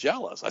angry and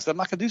jealous. I said, I'm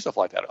not going to do stuff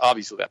like that.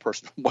 Obviously, that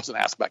person wasn't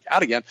asked back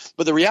out again.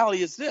 But the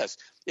reality is this.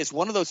 It's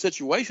one of those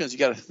situations you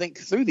got to think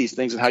through these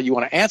things and how you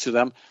want to answer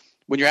them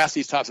when you're asked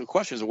these types of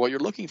questions and what you're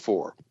looking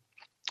for.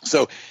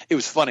 So it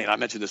was funny, and I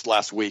mentioned this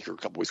last week or a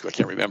couple weeks ago, I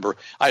can't remember.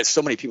 I had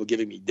so many people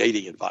giving me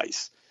dating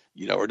advice,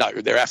 or not.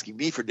 They're asking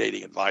me for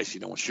dating advice,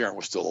 when Sharon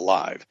was still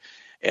alive.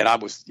 And I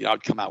was,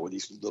 I'd come out with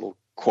these little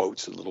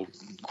quotes and little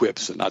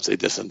quips, and I'd say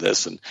this and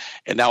this. And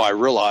now I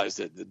realize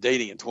that the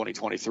dating in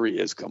 2023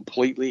 is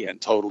completely and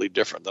totally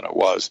different than it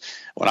was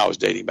when I was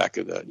dating back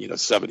in the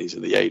 70s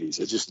and the 80s.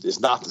 It just is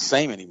not the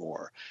same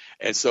anymore.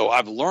 And so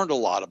I've learned a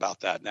lot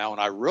about that now.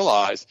 And I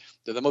realize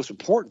that the most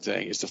important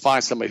thing is to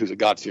find somebody who's a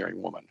God-fearing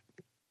woman,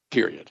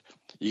 period.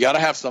 You got to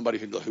have somebody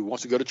who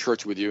wants to go to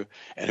church with you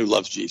and who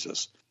loves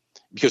Jesus,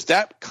 because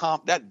that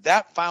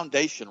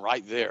foundation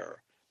right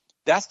there,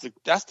 that's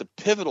the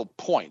pivotal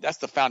point. That's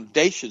the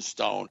foundation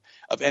stone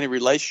of any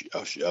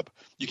relationship.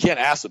 You can't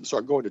ask them to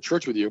start going to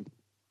church with you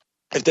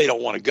if they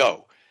don't want to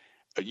go.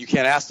 You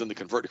can't ask them to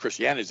convert to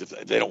Christianity if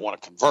they don't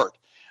want to convert.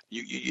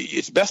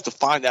 It's best to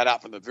find that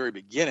out from the very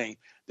beginning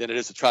than it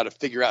is to try to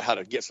figure out how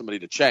to get somebody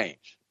to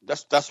change.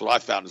 That's what I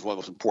found is one of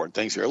the most important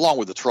things here, along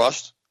with the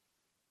trust,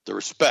 the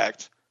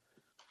respect,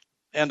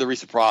 and the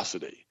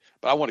reciprocity.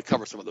 But I want to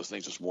cover some of those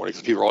things this morning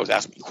because people are always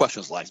asking me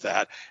questions like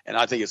that, and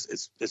I think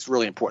it's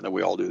really important that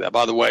we all do that.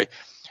 By the way,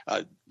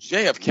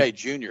 JFK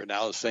Jr.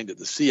 now is saying that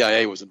the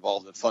CIA was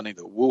involved in funding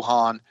the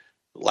Wuhan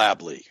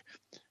Lab Leak.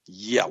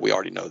 Yeah, we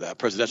already know that.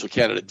 Presidential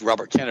candidate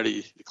Robert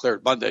Kennedy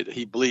declared Monday that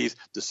he believes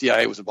the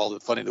CIA was involved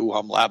in funding the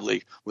Wuhan Lab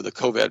Leak where the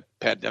COVID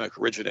pandemic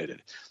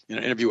originated. In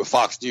an interview with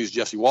Fox News'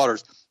 Jesse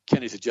Waters,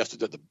 Kennedy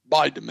suggested that the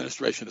Biden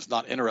administration is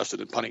not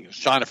interested in punishing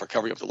China for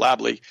covering up the lab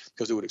leak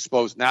because it would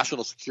expose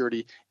national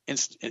security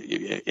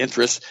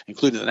interests,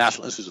 including the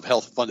National Institutes of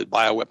Health-funded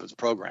bioweapons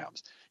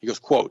programs. He goes,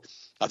 quote,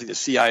 I think the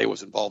CIA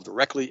was involved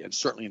directly and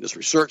certainly in this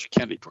research,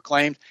 Kennedy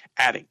proclaimed,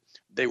 adding,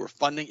 they were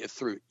funding it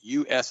through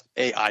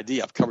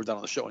USAID. I've covered that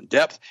on the show in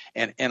depth,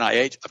 and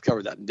NIH. I've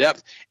covered that in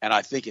depth, and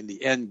I think in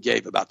the end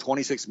gave about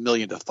 $26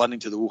 million to funding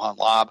to the Wuhan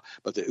lab.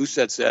 But the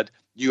USAID said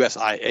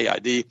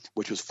USAID,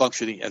 which was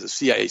functioning as a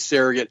CIA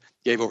surrogate,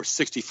 gave over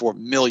 $64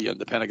 million.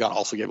 The Pentagon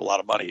also gave a lot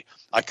of money.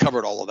 I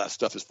covered all of that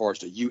stuff as far as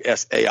the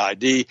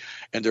USAID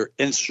and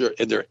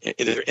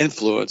their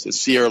influence in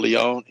Sierra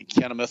Leone and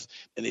Kenneth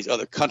and these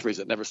other countries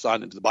that never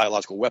signed into the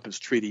Biological Weapons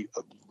Treaty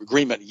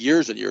Agreement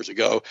years and years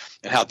ago,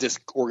 and how this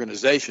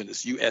organization,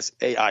 this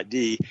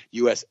USAID,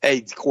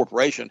 USA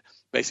Corporation,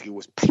 basically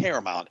was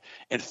paramount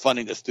in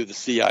funding this through the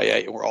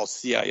CIA, and we're all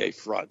CIA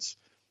fronts.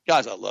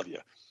 Guys, I love you.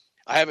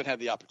 I haven't had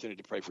the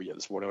opportunity to pray for you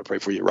this morning. I pray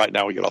for you right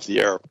now when we get off the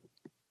air.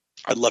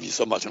 I love you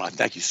so much, and I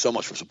thank you so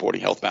much for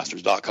supporting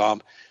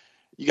healthmasters.com.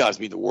 You guys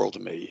mean the world to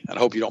me, and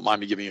I hope you don't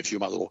mind me giving you a few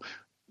of my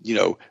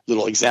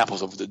little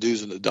examples of the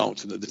do's and the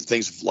don'ts and the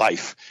things of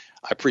life.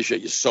 I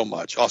appreciate you so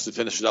much. Austin,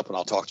 finish it up, and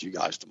I'll talk to you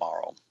guys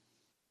tomorrow.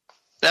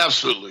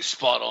 Absolutely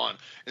spot on.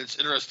 And it's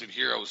interesting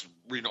here. I was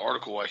reading an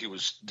article while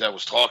Dad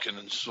was talking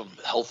and some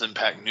health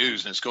impact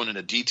news, and it's going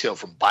into detail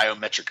from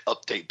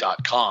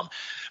biometricupdate.com.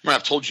 Remember,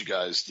 I've told you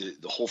guys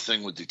the whole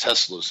thing with the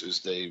Teslas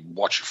is they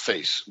watch your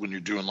face when you're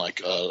doing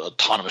like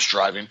autonomous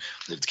driving.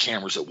 They have the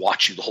cameras that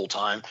watch you the whole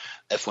time.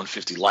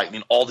 F-150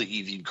 Lightning, all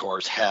the EV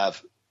cars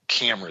have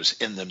cameras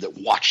in them that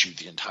watch you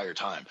the entire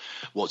time.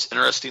 Well, it's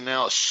interesting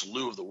now, a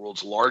slew of the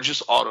world's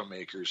largest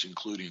automakers,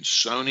 including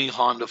Sony,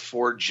 Honda,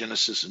 Ford,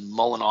 Genesis, and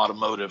Mullen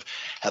Automotive,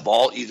 have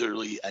all either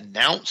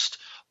announced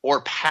or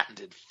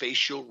patented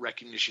facial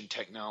recognition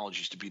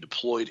technologies to be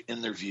deployed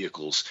in their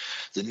vehicles.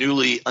 The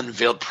newly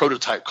unveiled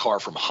prototype car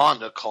from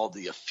Honda, called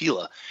the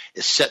Afeela,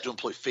 is set to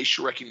employ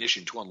facial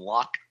recognition to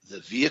unlock the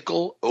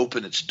vehicle,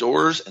 open its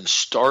doors, and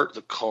start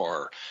the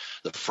car.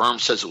 The firm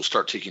says it will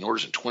start taking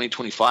orders in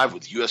 2025,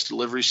 with U.S.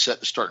 deliveries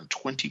set to start in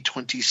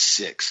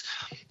 2026.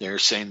 They're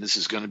saying this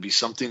is going to be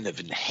something of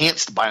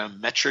enhanced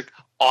biometric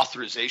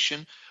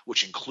authorization,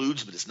 which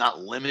includes but is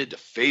not limited to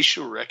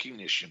facial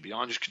recognition.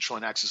 Beyond just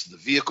controlling access to the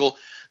vehicle,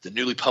 the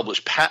newly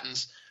published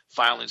patents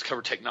filings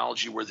cover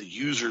technology where the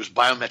user's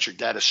biometric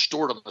data is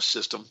stored on the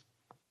system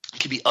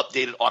can be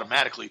updated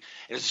automatically.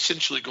 And it's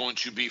essentially going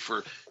to be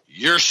for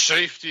your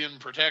safety and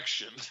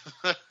protection.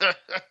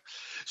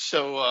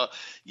 So,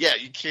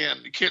 you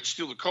can't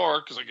steal the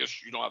car because I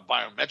guess you don't have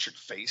biometric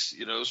face,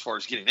 as far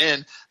as getting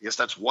in. I guess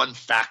that's one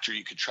factor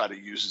you could try to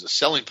use as a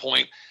selling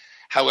point.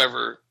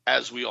 However,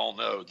 as we all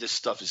know, this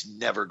stuff is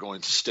never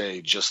going to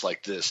stay just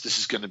like this. This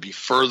is going to be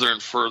further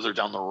and further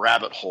down the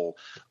rabbit hole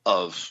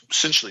of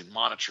essentially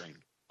monitoring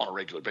on a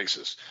regular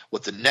basis.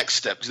 What the next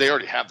step, because they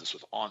already have this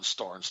with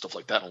OnStar and stuff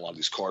like that in a lot of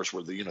these cars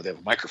where they have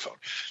a microphone.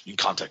 You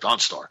can contact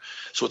OnStar.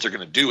 So what they're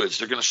going to do is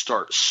they're going to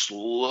start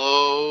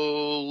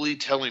slowly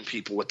telling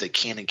people what they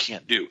can and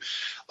can't do.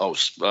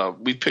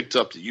 We picked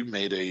up that you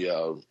made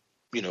a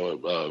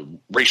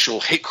racial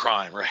hate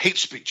crime or hate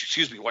speech,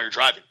 while you're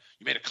driving.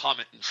 You made a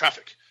comment in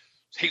traffic.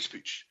 It's hate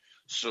speech.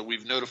 So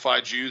we've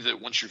notified you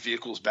that once your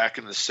vehicle is back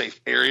in the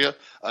safe area,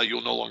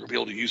 you'll no longer be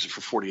able to use it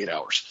for 48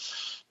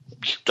 hours.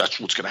 That's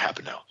what's going to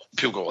happen now.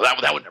 People go, well,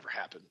 that would never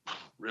happen.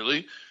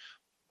 Really?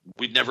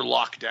 We'd never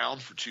lock down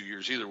for 2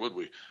 years either, would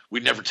we?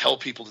 We'd never tell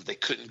people that they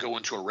couldn't go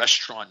into a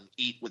restaurant and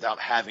eat without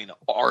having an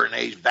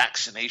RNA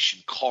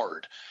vaccination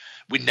card.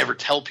 We'd never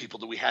tell people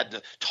that we had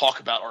to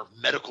talk about our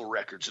medical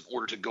records in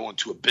order to go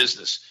into a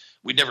business.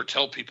 We'd never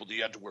tell people that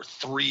you had to wear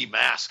 3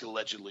 masks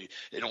allegedly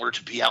in order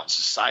to be out in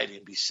society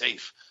and be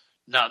safe.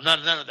 No, none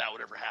of that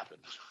would ever happen.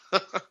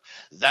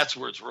 That's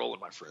where it's rolling,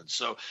 my friends.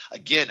 So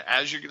again,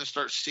 as you're going to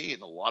start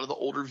seeing a lot of the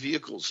older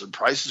vehicles and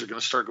prices are going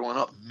to start going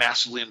up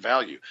massively in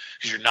value,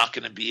 because you're not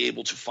going to be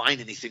able to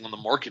find anything on the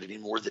market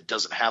anymore that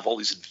doesn't have all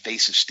these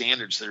invasive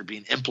standards that are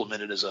being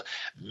implemented as a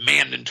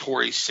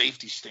mandatory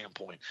safety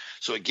standpoint.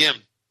 So again,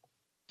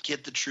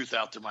 get the truth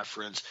out there, my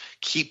friends.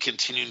 Keep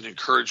continuing to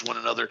encourage one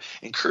another.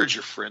 Encourage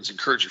your friends.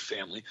 Encourage your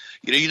family.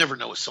 You never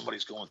know what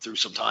somebody's going through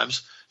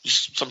sometimes.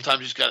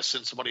 Sometimes you just got to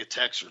send somebody a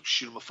text or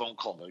shoot them a phone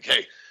call. Like,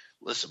 hey,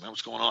 listen, man,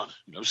 what's going on?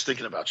 Just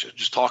thinking about you,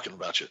 just talking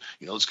about you.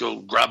 Let's go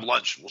grab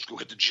lunch. Let's go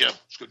hit the gym.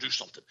 Let's go do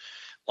something.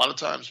 A lot of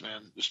times,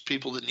 man, there's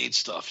people that need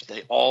stuff.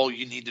 All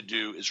you need to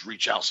do is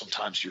reach out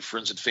sometimes to your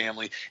friends and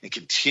family and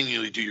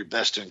continually do your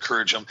best to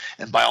encourage them.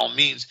 And by all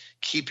means,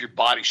 keep your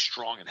body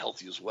strong and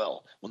healthy as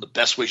well. One of the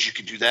best ways you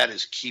can do that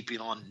is keeping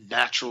on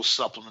natural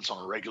supplements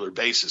on a regular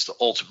basis. The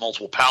Ultimate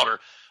Multiple Powder,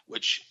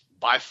 which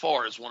by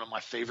far is one of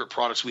my favorite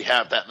products we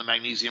have, that and the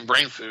magnesium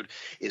brain food,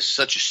 is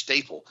such a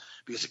staple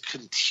because it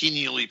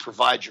continually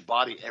provides your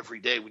body every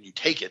day when you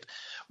take it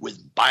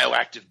with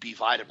bioactive B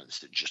vitamins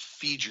that just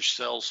feed your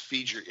cells,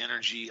 feed your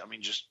energy.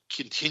 Just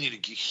continue to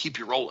keep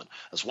you rolling.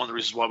 That's one of the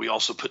reasons why I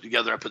put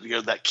together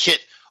that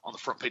kit on the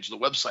front page of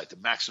the website, the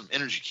Maximum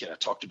Energy Kit. I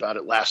talked about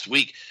it last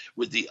week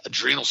with the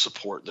adrenal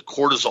support, the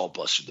cortisol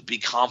buster, the B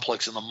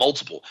complex, and the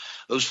multiple.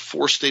 Those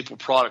 4 staple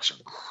products are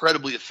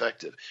incredibly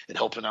effective at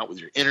helping out with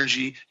your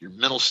energy, your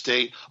mental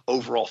state,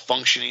 overall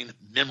functioning,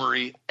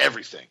 memory,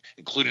 everything,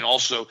 including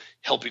also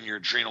helping your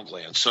adrenal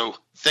glands. So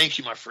thank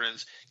you, my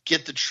friends.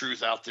 Get the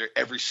truth out there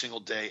every single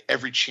day,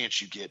 every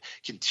chance you get.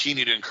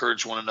 Continue to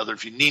encourage one another.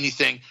 If you need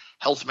anything,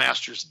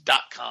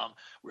 healthmasters.com.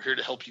 We're here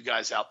to help you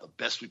guys out the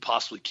best we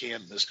possibly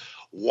can in this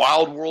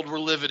wild world we're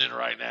living in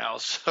right now.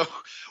 So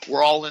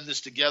we're all in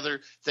this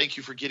together. Thank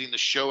you for getting the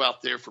show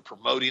out there, for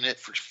promoting it,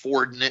 for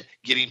forwarding it,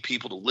 getting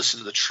people to listen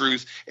to the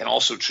truth, and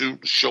also to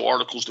show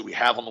articles that we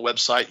have on the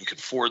website. You can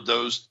forward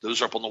those.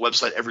 Those are up on the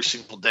website every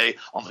single day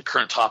on the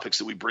current topics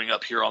that we bring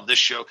up here on this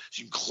show.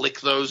 So you can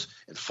click those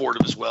and forward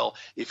them as well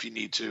if you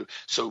need to.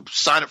 So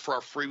sign up for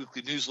our free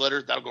weekly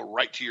newsletter. That'll go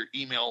right to your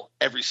email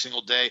every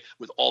single day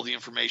with all the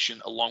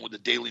information along with the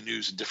daily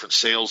news and different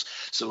sales.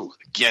 So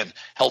again,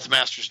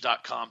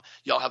 healthmasters.com.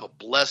 Y'all have a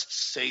blessed,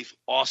 safe,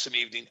 awesome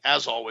evening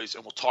as always,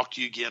 and we'll talk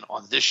to you again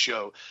on this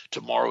show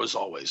tomorrow as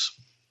always.